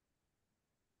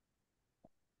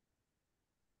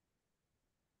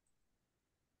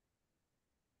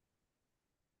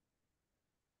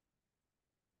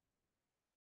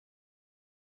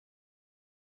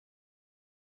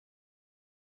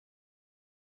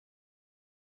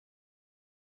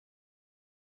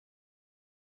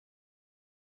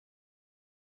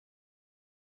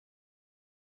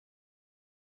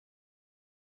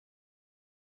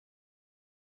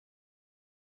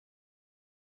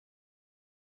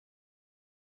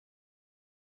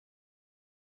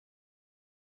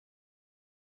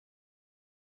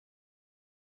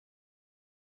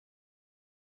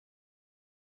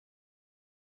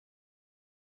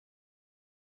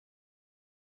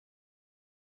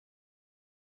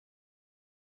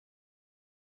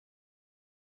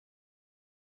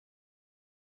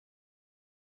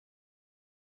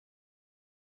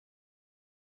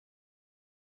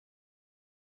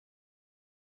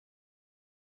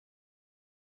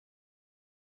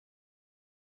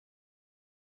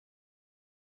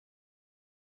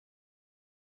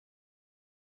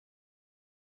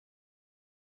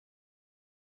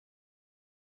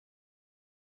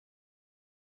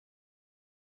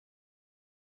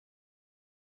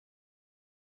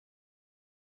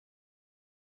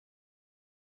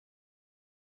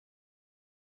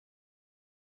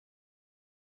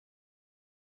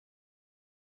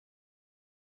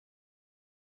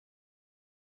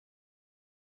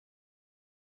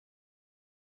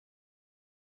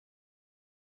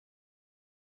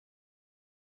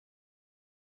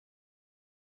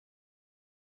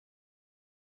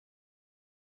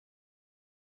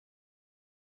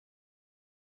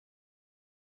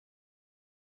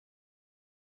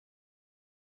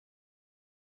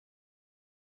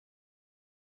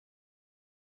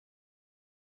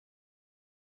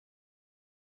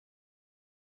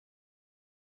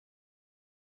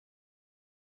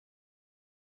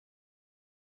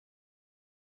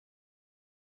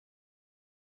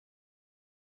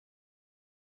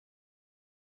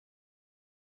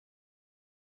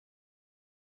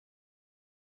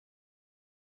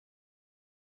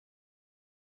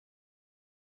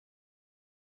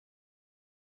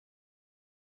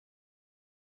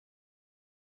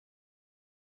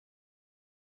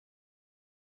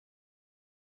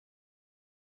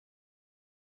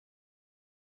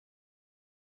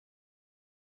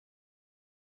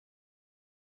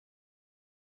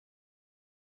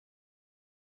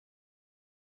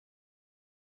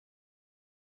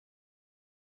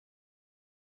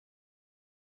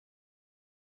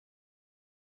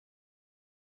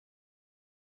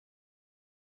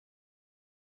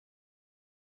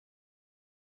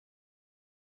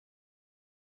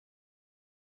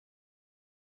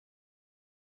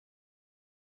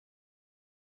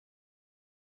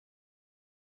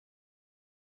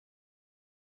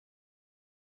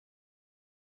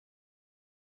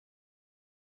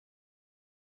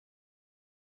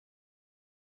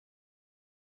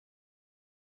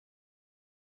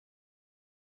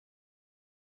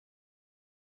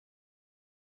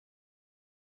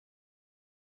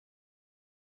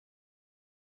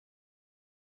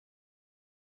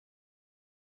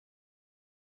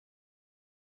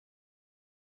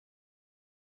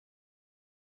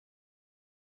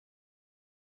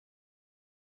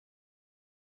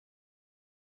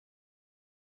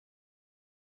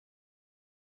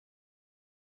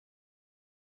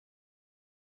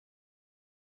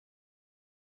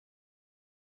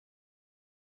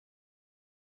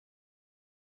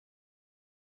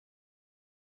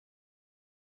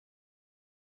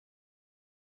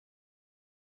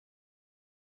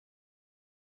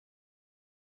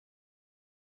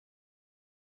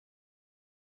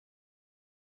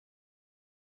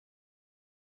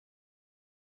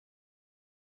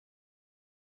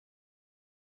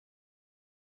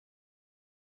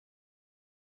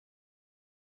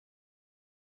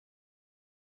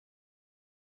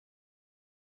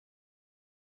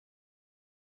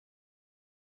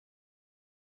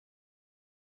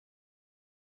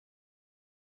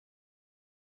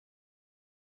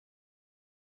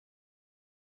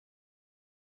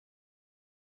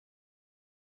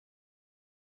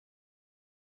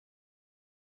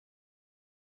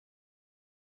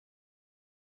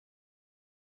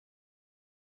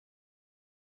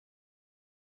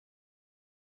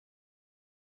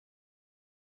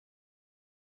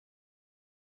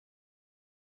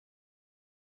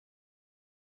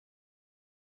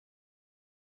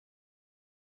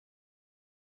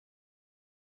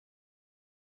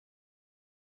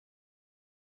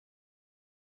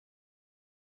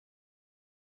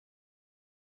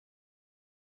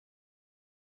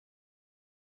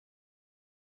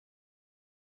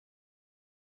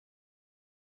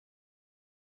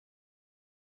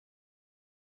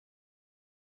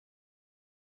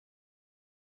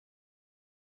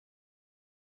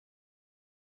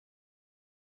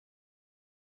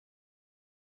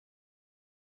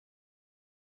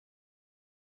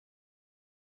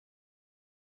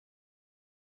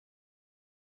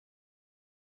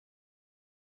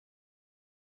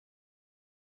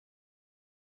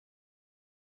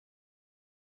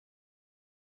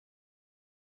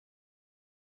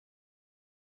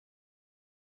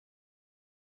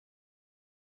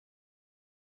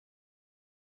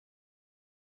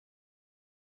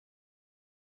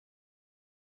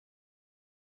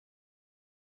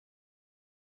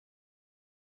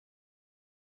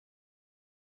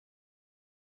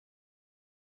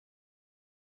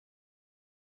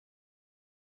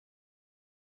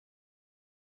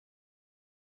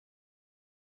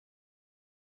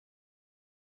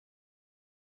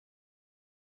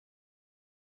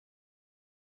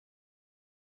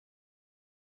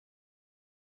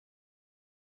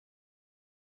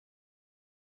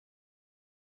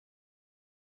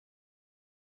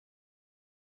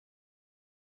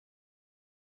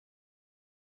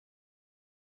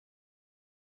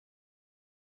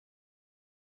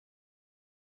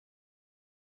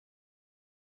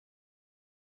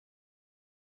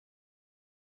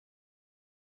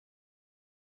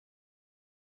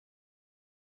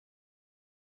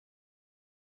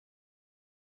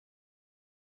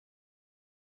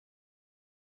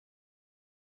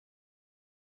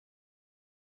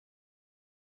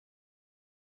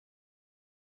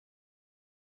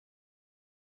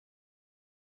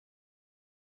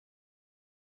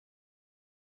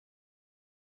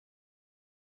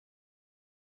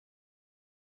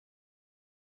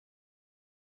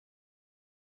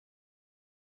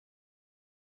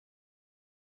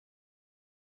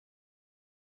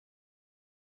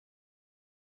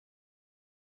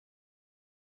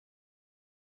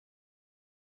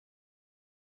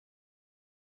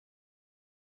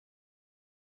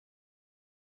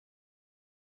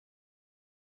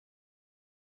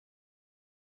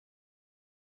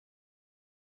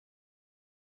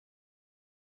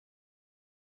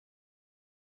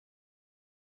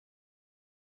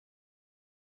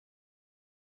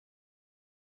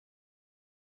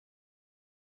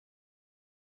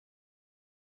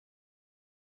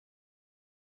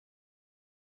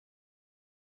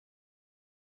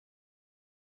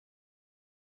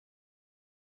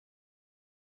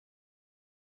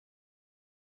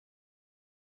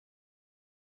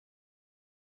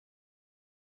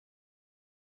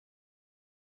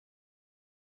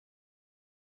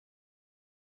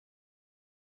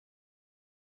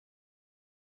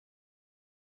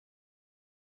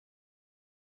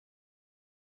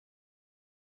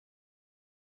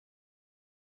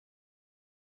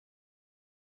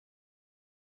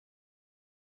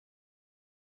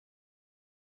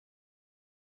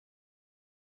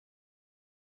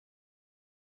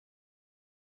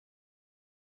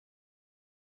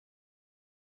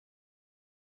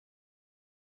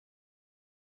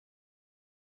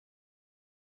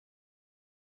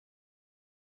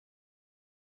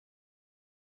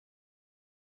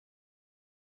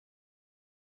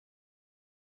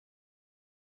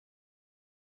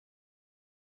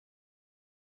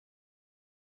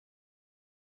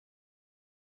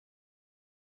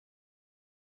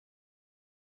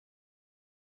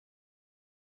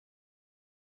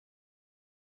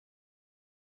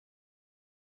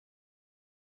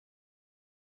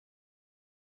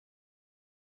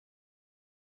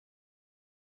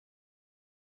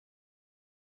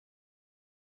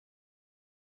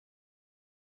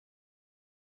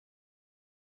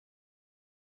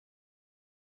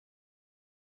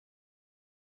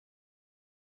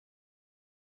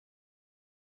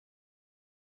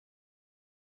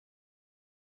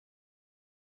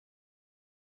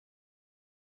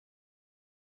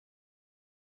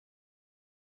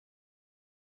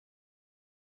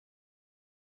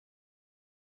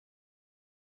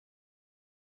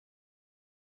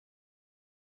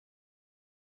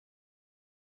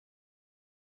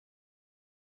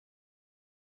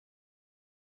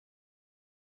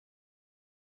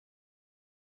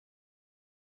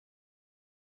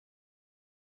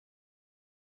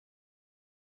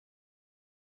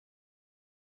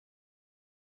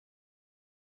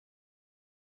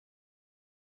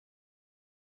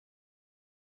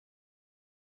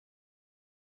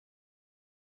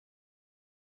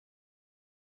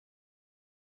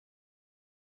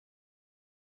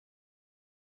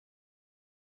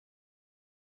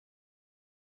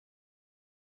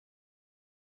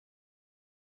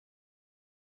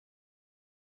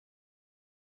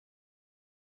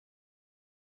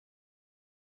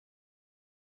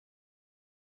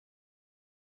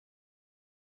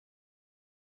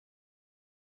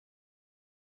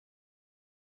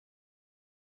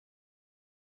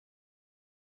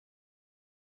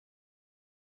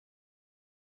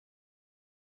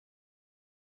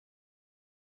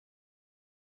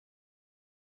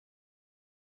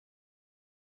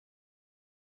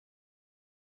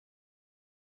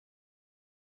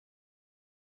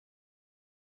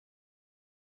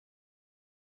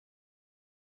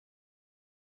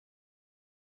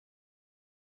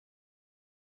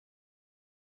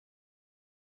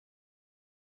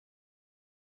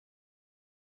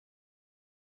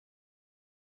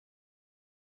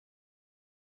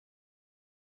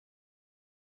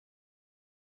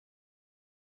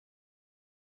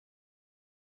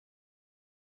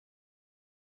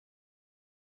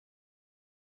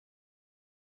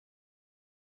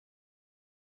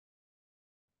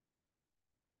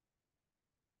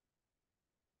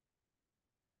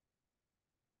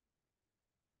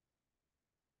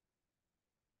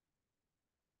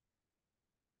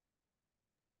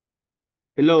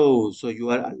 Hello, so you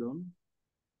are alone?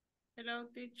 Hello,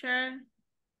 teacher.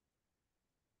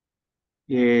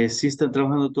 ¿Sí están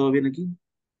trabajando todo bien aquí?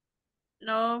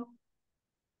 No.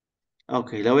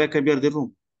 Ok, la voy a cambiar de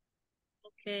room.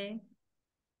 Okay.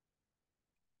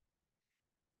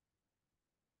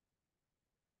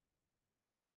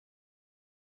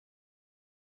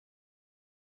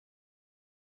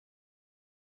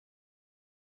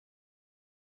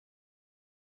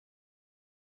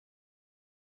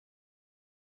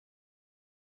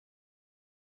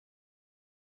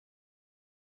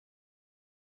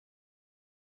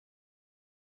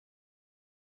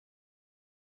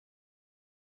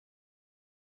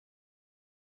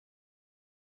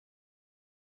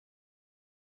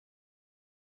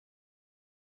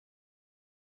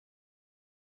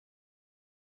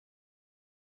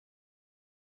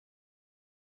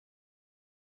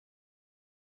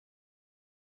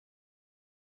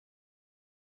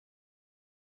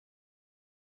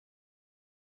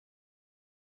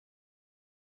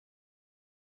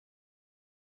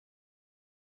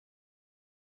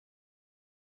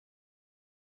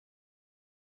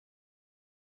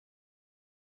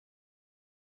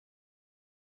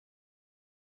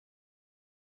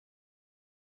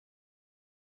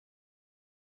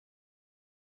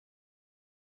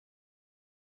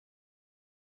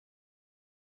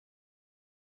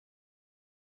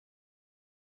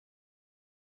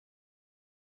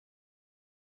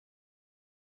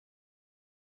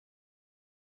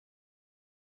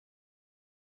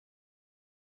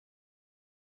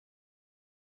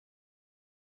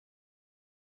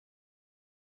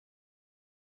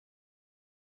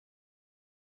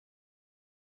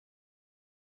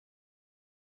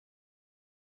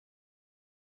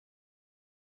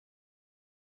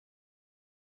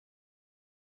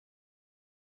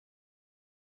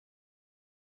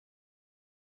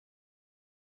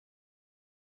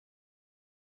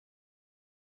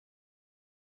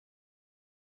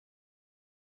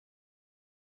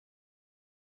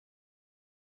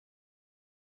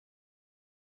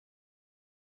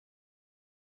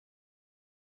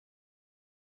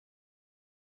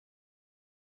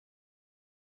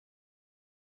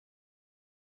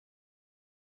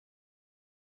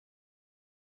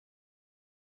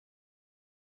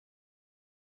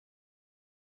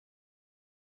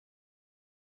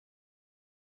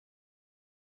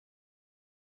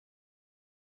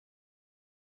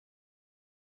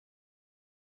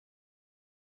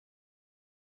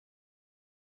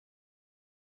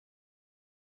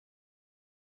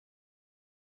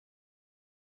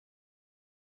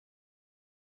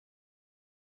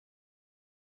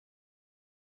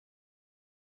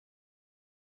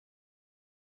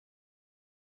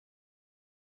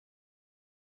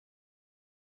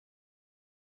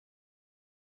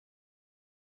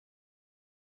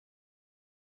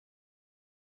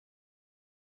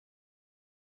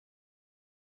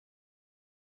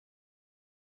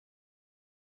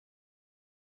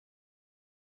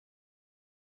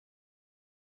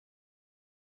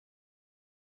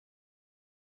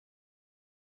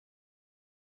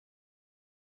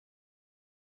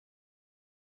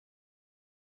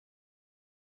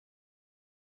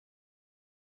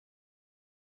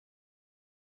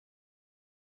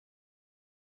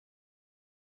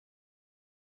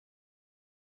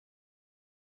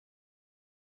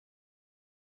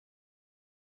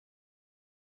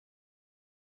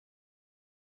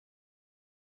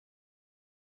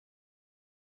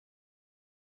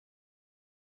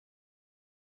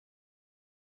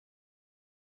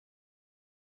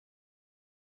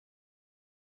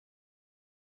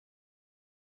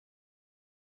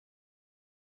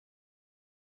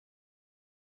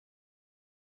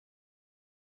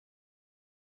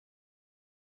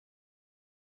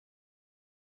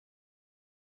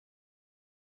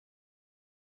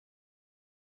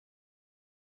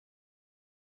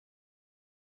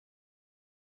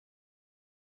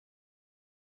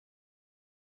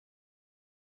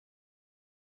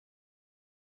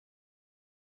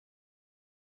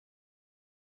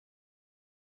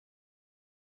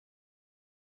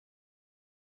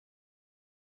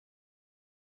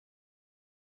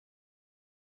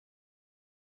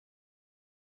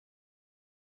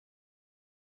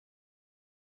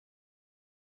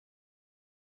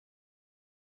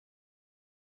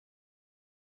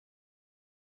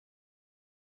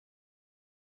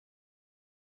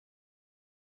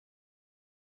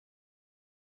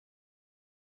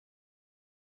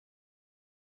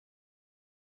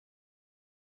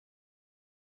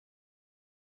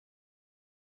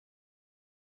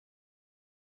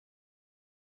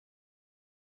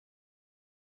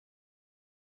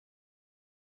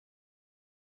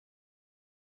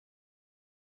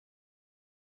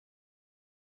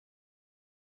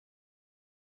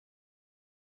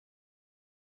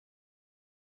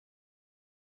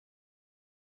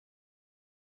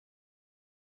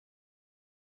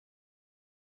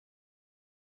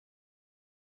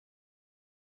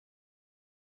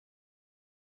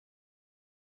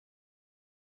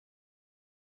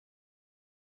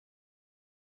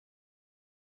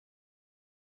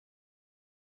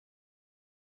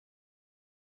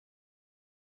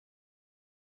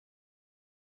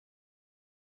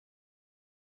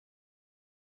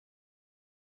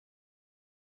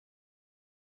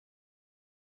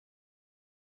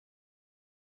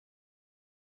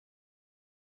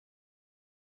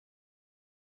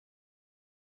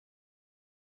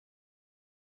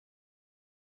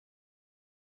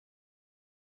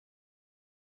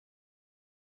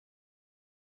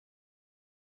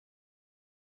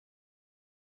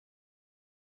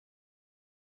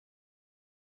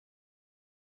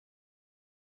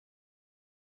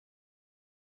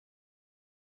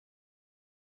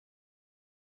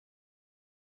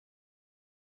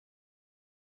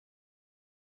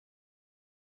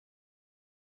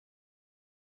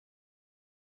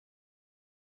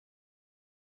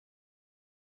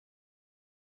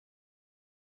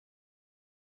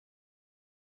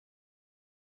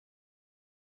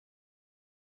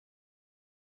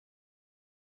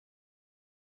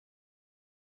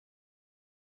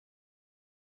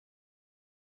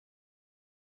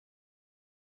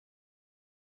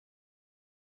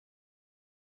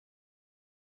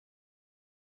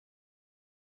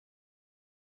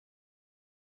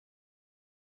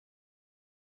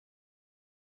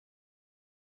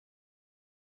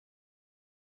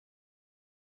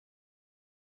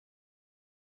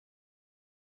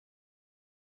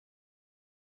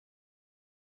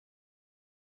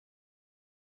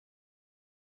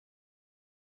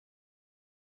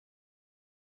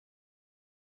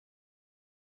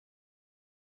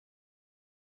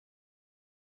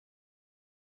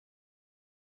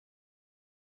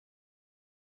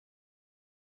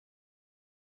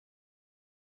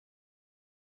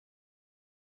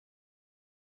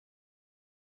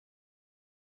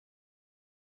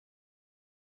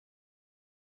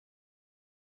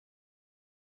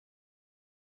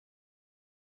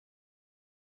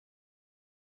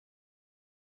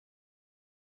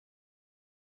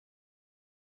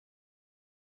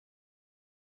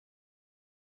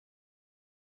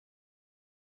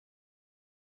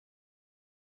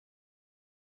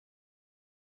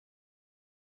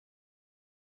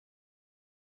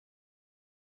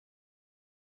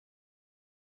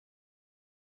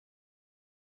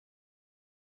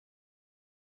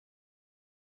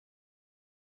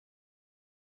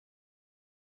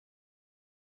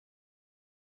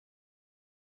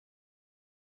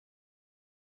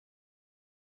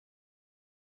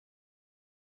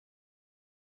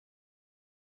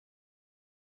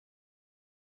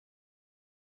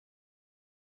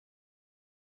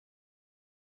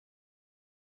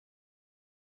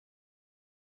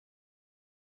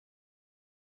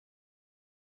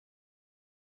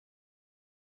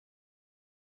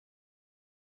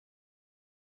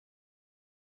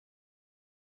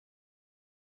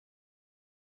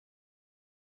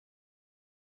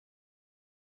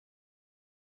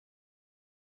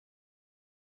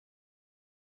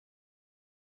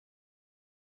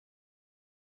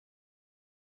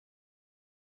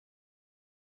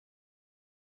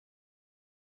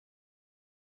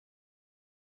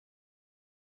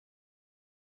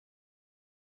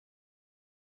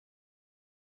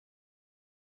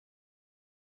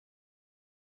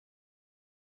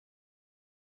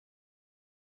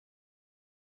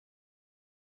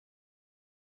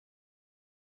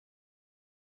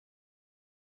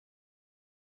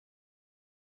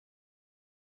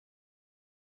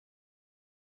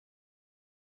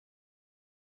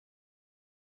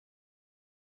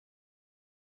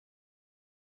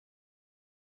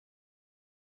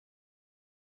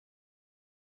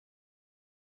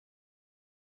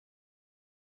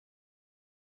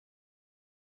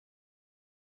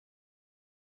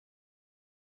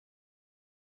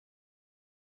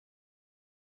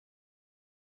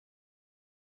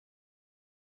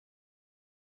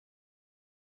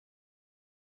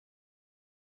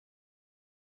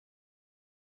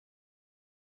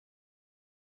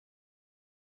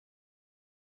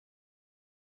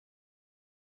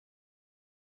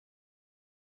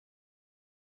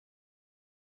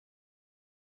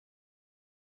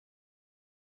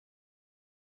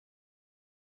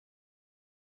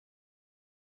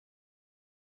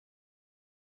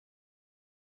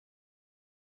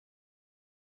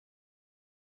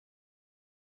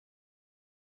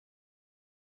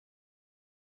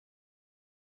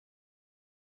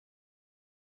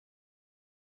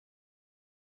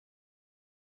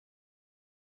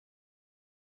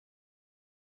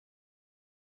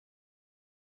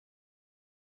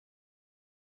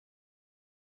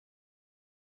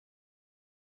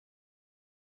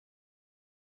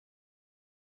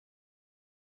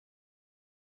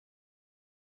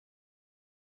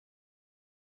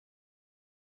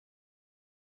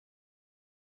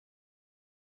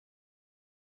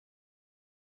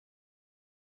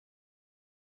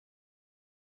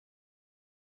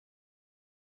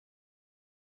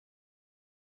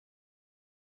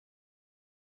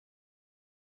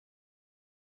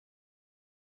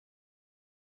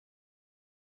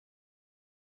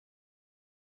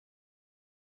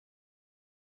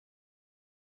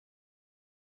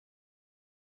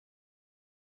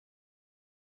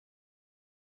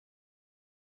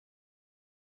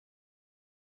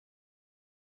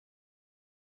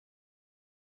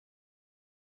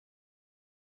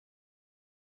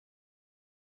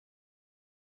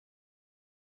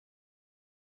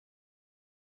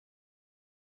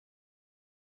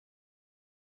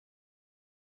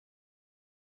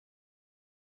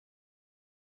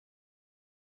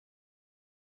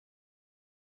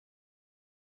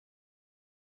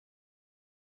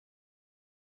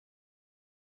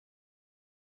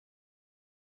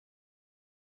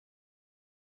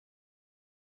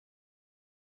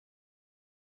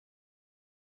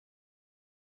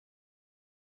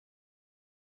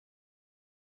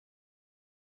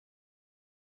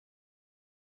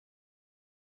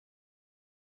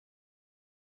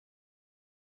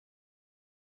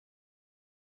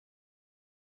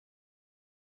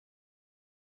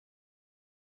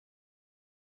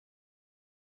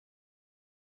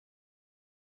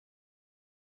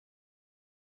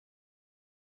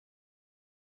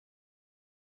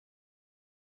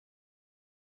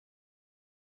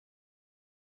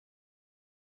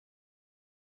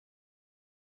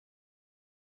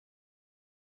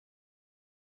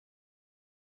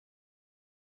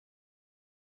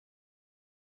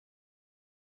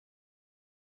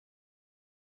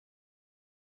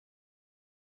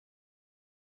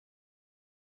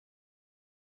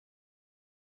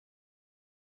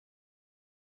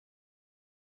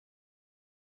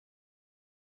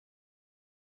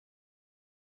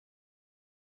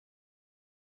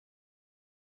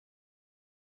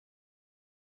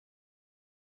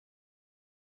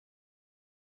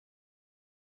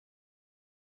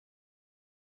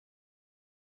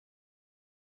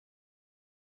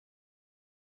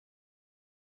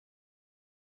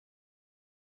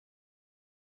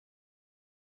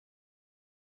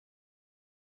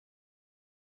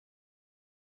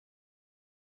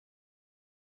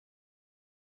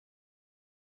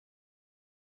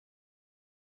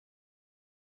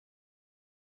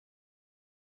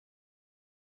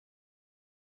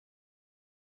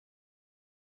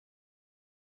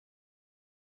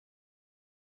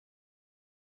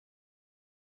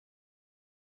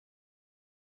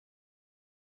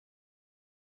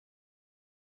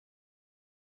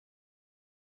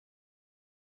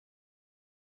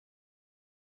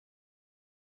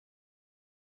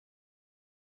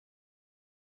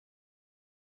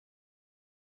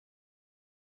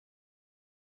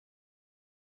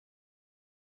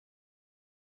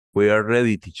 We are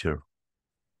ready, teacher.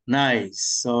 Nice.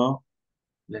 So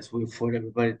let's wait for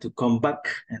everybody to come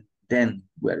back and then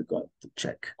we're going to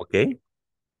check. Okay.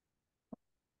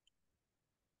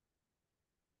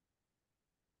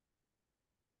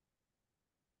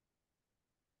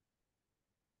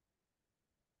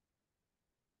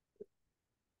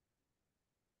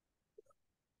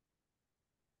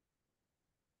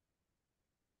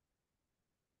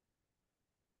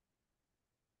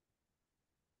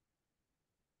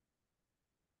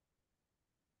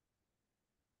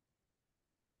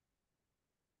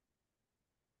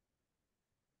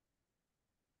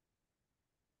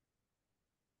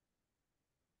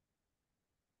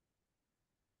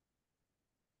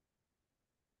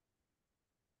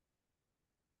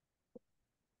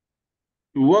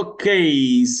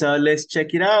 Okay, so let's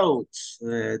check it out.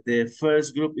 The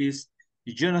first group is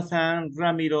Jonathan,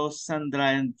 Ramiro, Sandra,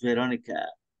 and Veronica.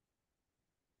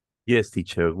 Yes,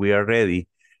 teacher, we are ready.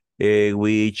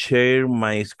 We share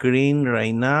my screen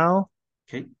right now.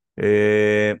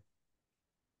 Okay.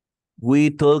 We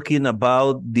talking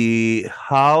about the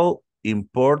how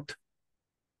import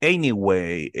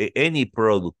any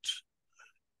product.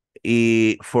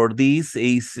 For this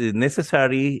is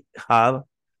necessary have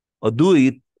or do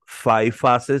it 5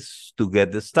 phases to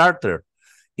get the starter.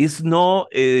 It's no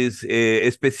is a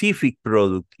specific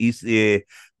product.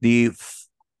 It's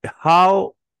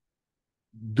how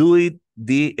do it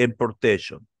the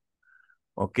importation.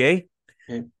 Okay.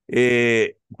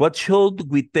 What should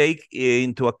we take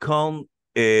into account?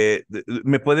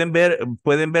 ¿Me pueden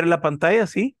ver la pantalla,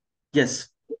 sí? Yes.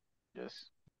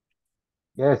 Yes.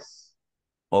 Yes.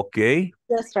 Okay.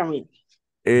 Yes, Ramiro.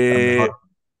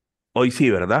 Hoy sí,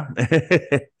 ¿verdad?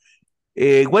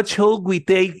 What should we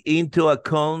take into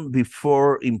account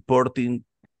before importing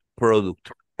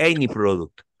product, any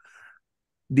product?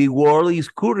 The world is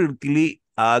currently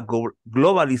a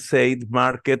globalized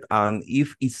market, and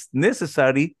if it's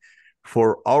necessary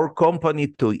for our company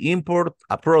to import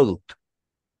a product,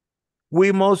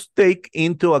 we must take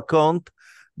into account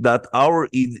that our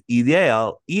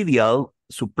ideal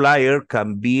supplier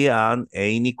can be in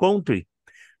any country,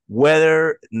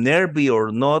 whether nearby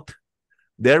or not.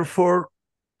 Therefore,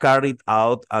 carried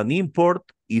out an import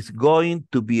is going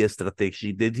to be a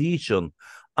strategic decision,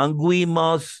 and we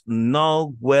must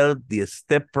know well the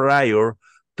step prior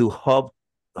to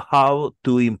how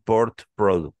to import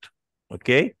product.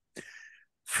 Okay?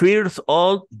 First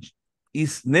all,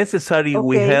 is necessary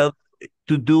we have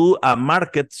to do a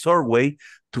market survey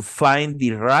to find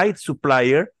the right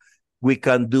supplier. We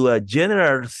can do a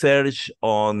general search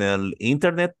on the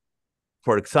internet,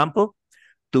 for example,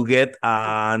 to get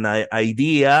an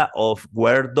idea of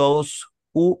where those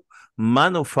who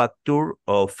manufacture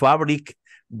or fabric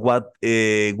what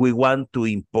we want to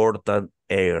import an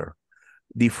air.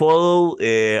 The follow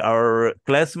our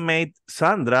classmate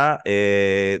Sandra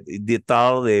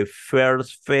detail the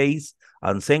first phase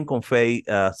and second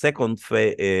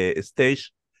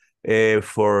stage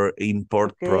for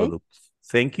import products.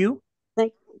 Thank you.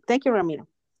 Thank you, Ramiro.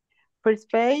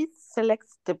 First phase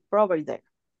selects the provider.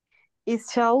 It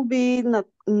shall be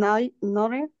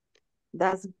noted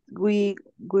that we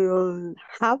will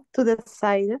have to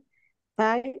decide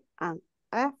time and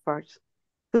effort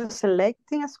to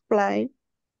selecting a supplier,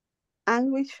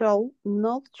 and we shall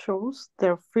not choose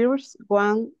the first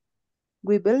one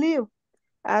we believe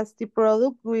as the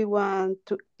product we want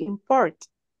to import.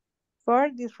 For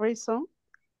this reason,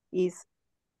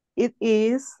 it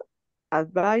is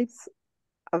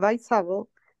advisable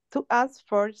to ask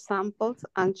for samples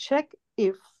and check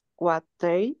if what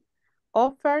they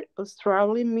offer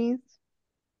strongly meets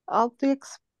all the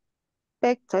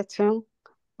expectation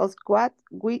of what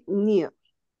we need.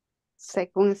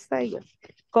 Second stage,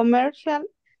 commercial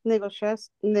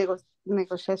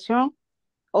negotiation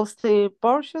of the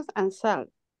purchase and sale.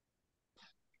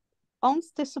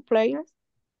 Once the supplier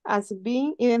has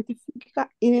been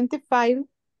identified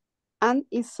and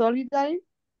is solidary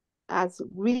as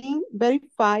being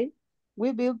verified,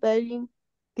 we will begin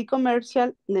the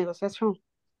commercial negotiation.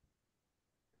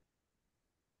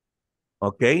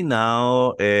 Okay,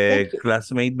 now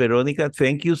classmate Veronica,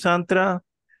 thank you, Sandra,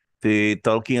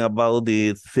 talking about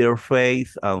the third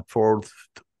phase and fourth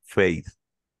phase.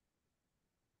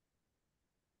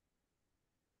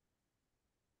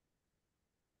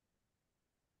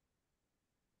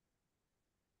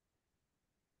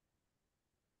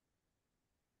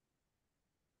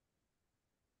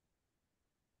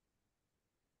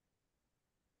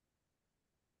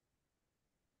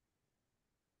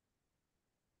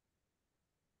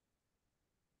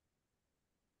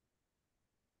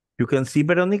 You can see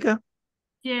Veronica?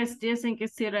 Yes, tienen que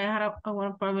ser, I had I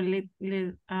want to probably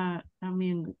mute.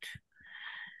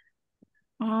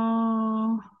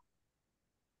 Oh,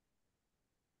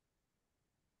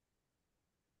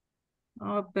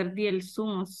 perdí el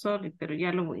Zoom, sorry, pero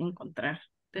ya lo voy a encontrar.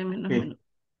 Deme unos Okay.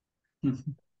 minutos.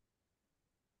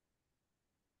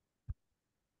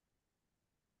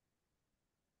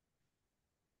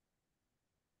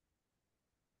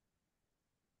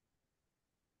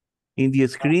 In the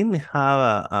screen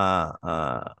have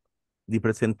the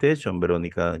presentation,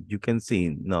 Veronica. You can see,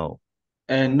 no.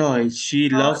 No, she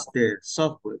lost the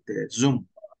software, the Zoom.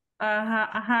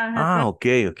 Ah,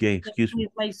 okay, excuse me.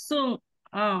 With my Zoom.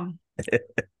 Oh.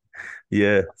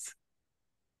 Yes,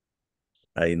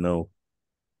 I know.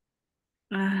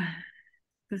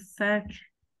 The sec.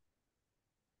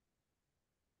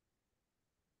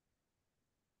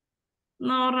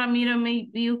 No, Ramiro,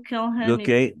 maybe you kill him.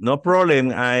 Okay, no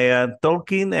problem. I am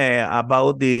talking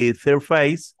about the third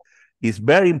phase. It's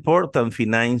very important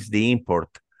finance the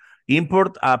import.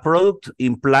 Import a product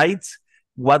implies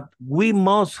what we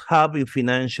must have in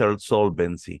financial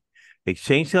solvency,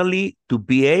 essentially to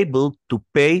be able to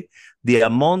pay the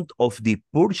amount of the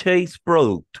purchased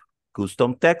product,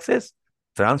 custom taxes,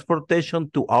 transportation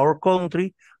to our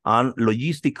country, and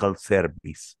logistical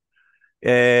service.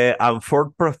 And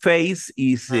fourth phase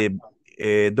is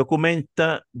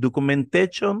documentation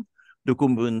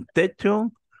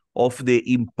of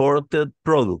the imported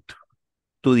product.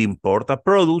 To import a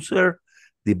producer,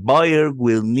 the buyer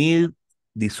will need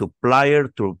the supplier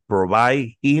to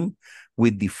provide him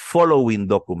with the following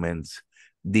documents: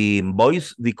 the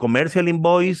invoice, the commercial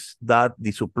invoice that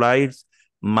the suppliers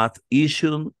must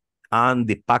issue, and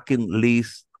the packing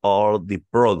list of the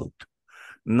product.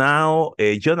 Now,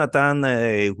 Jonathan,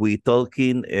 we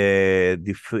talking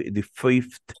the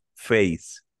fifth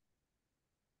phase.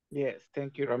 Yes,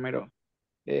 thank you, Romero.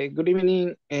 Good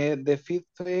evening. The fifth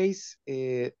phase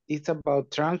is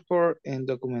about transport and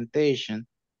documentation.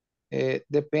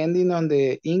 Depending on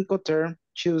the Incoterm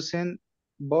chosen,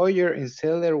 buyer and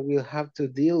seller will have to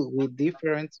deal with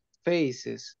different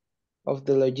phases of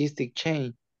the logistic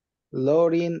chain,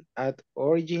 loading at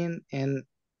origin and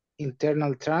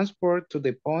internal transport to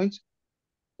the points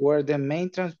where the main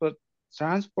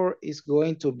transport is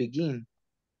going to begin,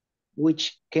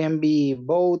 which can be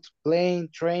both plane,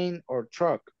 train, or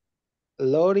truck.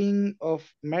 Loading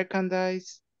of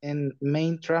merchandise and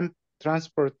main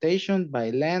transportation by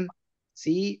land,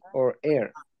 sea, or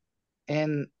air,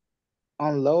 and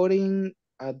unloading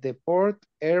at the port,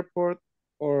 airport,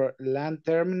 or land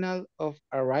terminal of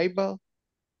arrival,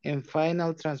 and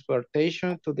final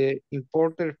transportation to the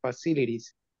importer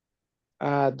facilities.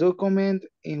 A document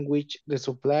in which the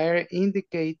supplier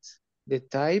indicates the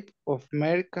type of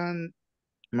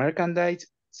merchandise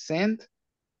sent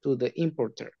to the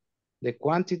importer, the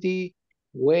quantity,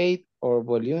 weight, or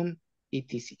volume,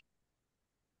 etc.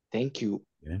 Thank you.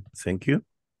 Yeah, thank you.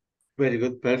 Very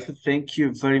good, perfect. Thank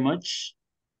you very much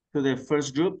to the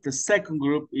first group. The second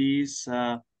group is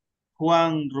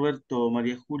Juan, Roberto,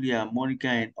 Maria Julia, Mónica,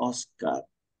 and Oscar.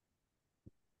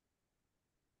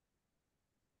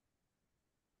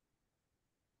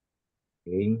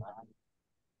 Okay.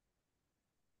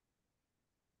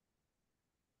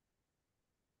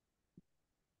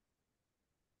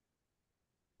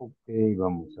 Ok,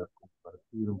 vamos a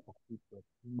compartir un poquito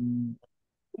aquí.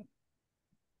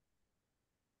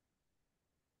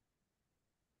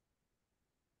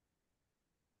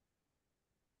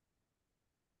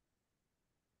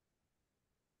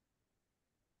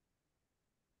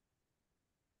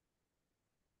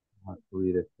 Vamos a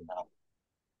subir esto.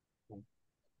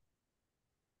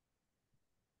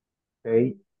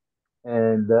 Okay,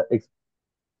 and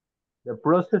the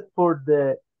process for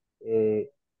the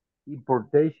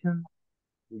importation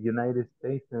to the United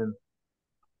States and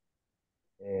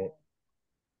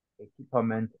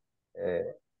equipment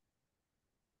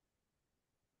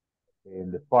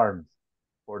in the farms,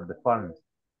 for the farms.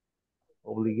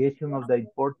 Obligation of the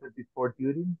importer before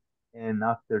duty and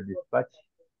after dispatch.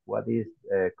 What is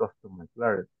customer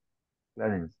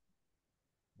clearance?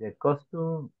 The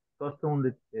custom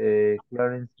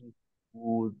clearance is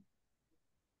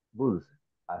goods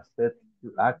are set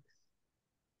to act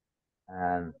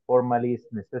and formally is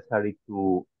necessary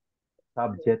to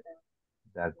subject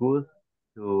the goods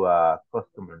to a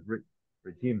customer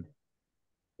regime.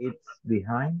 It's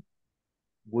behind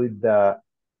with the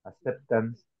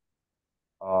acceptance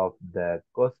of the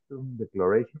custom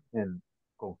declaration and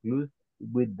concludes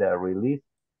with the release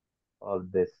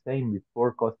of the same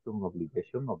before custom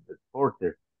obligation of the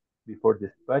exporter. Before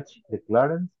dispatch, the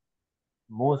clearance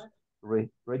must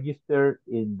register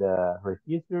in the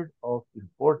register of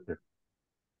importer.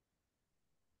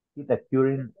 kit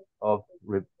occurring of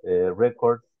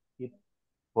records, kit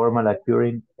formal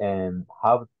occurring, and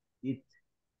have it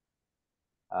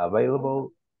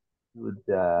available to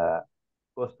the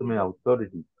customer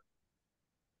authority.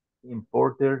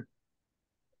 Importers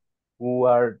who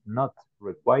are not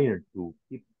required to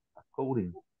keep a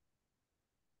coding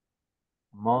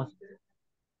must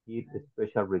keep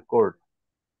special records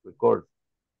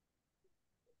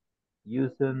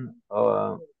using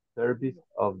a service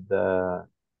of the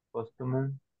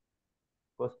custom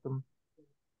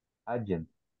agent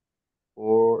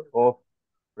or of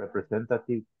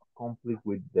representative conflict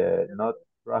with the not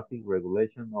traffic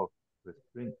regulation of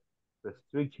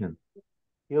restrictions.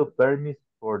 Still permits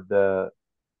for the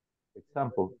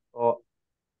example of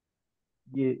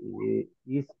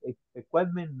is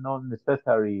equipment not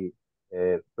necessary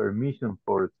permission,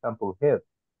 for example, have.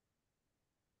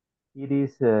 It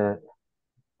is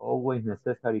always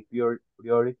necessary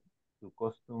priority to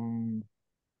custom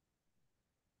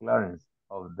clearance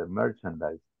of the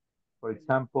merchandise. For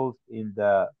example, in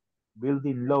the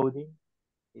building loading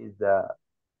is the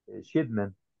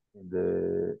shipment in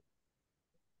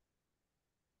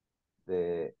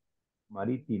the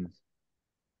maritimes.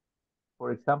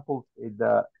 For example, in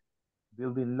the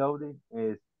building loading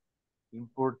is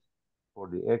imports for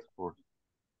the export,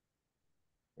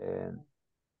 and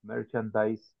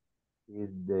merchandise is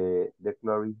the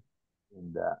declaring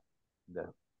in the,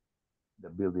 the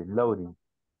building loading.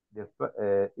 The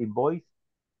invoice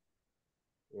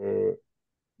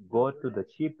go to the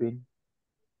shipping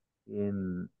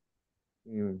in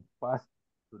past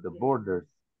to the borders.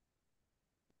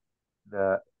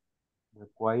 The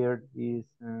required is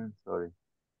sorry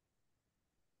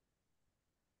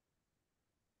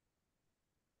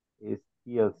is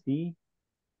TLC,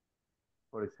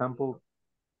 for example,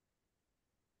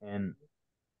 and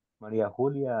Maria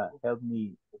Julia help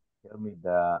me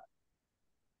the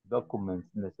documents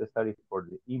necessary for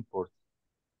the imports.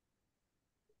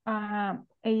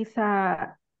 Is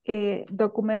a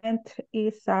document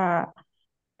is a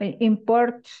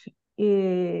import,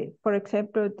 for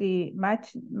example, the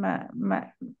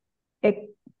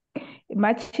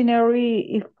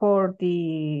machinery for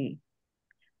the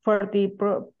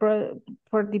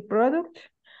product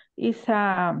is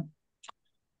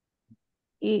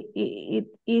it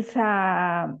is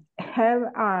have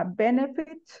a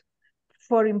benefit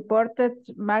for imported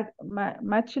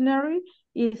machinery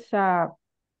is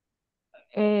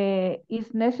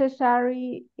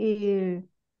necessary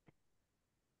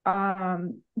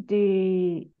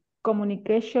the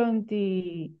communication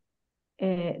the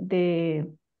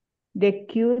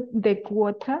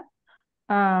quota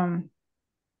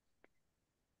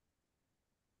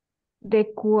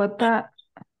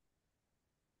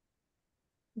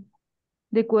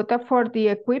the quota for the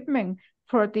equipment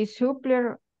for the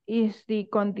supplier is the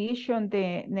condition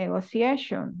the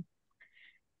negotiation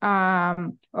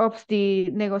of the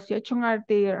negotiation are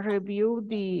the review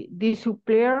the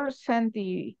supplier send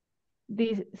the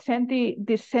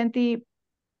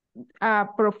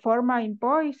pro forma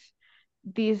invoice.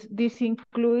 This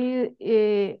include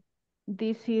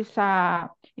this is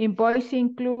invoice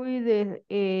include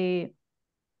the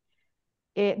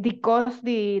cost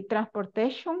the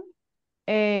transportation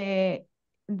the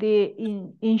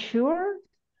insurance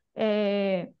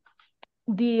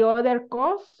the other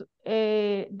costs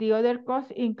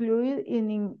included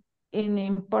in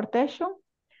importation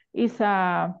is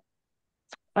the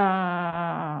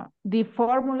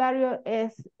formulario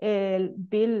es el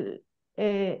bill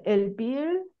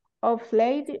of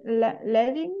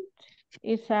lading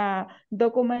is a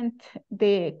document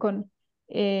de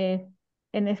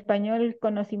en español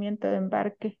conocimiento de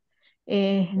embarque.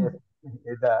 Yes,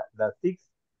 the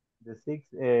six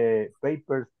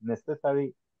papers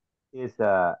necessary is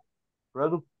a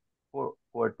product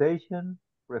quotation,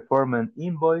 performance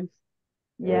invoice,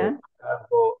 yeah,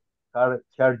 car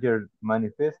charger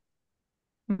manifest,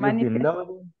 building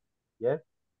loading, yes,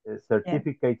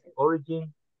 certificate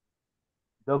origin,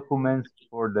 documents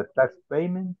for the tax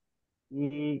payment,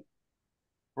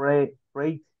 freight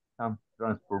and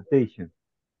transportation.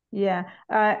 Yeah,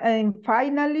 and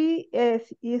finally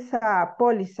is a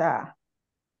póliza.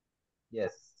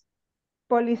 Yes.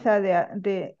 Póliza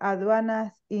de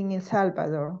aduanas en El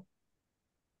Salvador.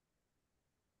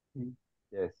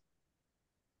 Yes.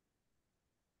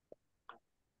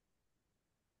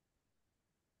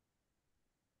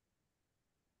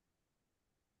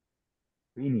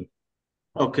 Finish.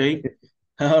 Okay.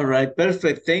 All right.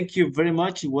 Perfect. Thank you very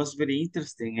much. It was very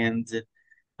interesting. And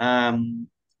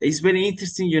it's very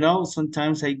interesting, you know,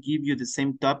 sometimes I give you the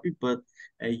same topic, but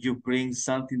you bring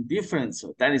something different.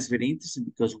 So that is very interesting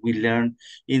because we learn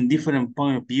in different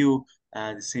point of view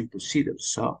the same procedure.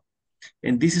 So,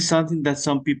 and this is something that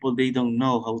some people, they don't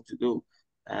know how to do.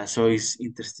 So it's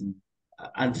interesting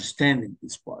understanding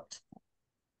this part.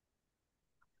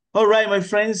 All right, my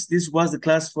friends, this was the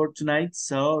class for tonight.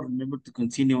 So remember to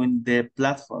continue in the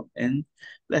platform and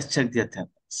let's check the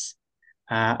attendance.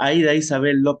 Aida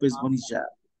Isabel López Bonilla.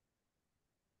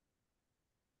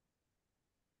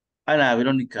 Ana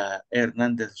Verónica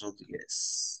Hernández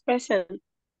Rodríguez. Present.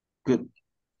 Good.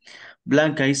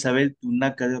 Blanca Isabel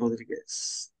Tunaca de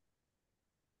Rodríguez.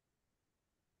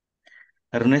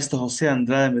 Ernesto José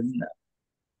Andrade Medina.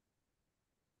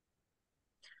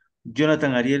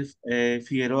 Jonathan Ariel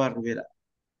Figueroa Rivera.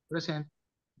 Present.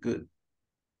 Good.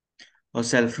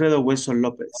 José Alfredo Hueso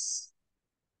López.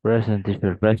 Present,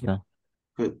 teacher, present.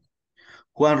 Good.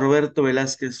 Juan Roberto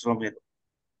Velázquez Romero.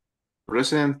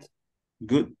 Present.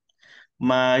 Good.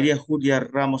 María Julia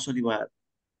Ramos Olivar.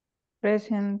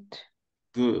 Present.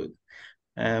 Good.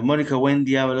 Mónica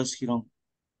Wendy Ábalos Girón.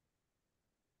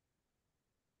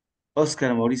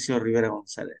 Oscar Mauricio Rivera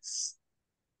González.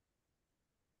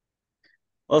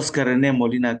 Oscar René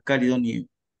Molina Calidonio.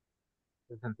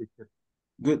 Present, teacher.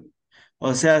 Good.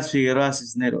 Oseas Figueroa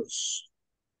Cisneros.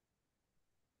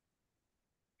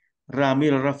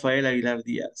 Ramiro Rafael Aguilar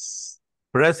Díaz.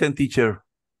 Present, teacher.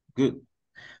 Good.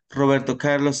 Roberto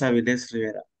Carlos Avilés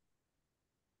Rivera.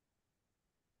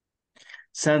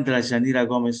 Sandra Yanira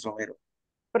Gómez Romero.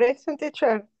 Present,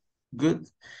 teacher. Good.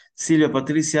 Silvia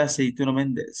Patricia Aceituno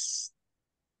Méndez.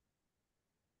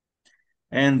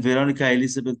 And Verónica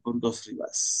Elizabeth Burgos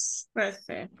Rivas.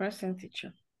 Present,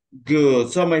 teacher. Good.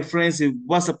 So, my friends, it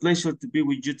was a pleasure to be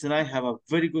with you tonight. Have a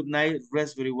very good night.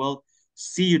 Rest very well.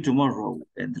 See you tomorrow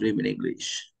and dream in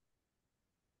English.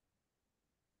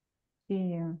 See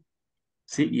you.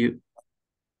 See you.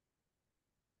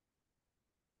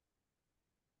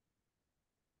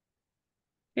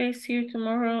 Okay, see you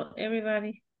tomorrow,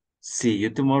 everybody. See you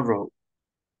tomorrow.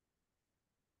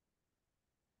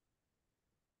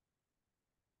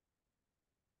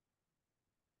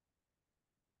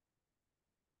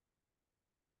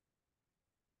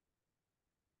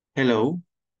 Hello.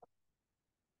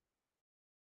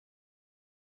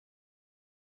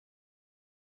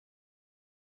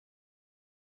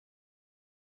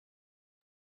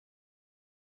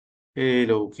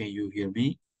 Hello, can you hear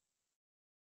me?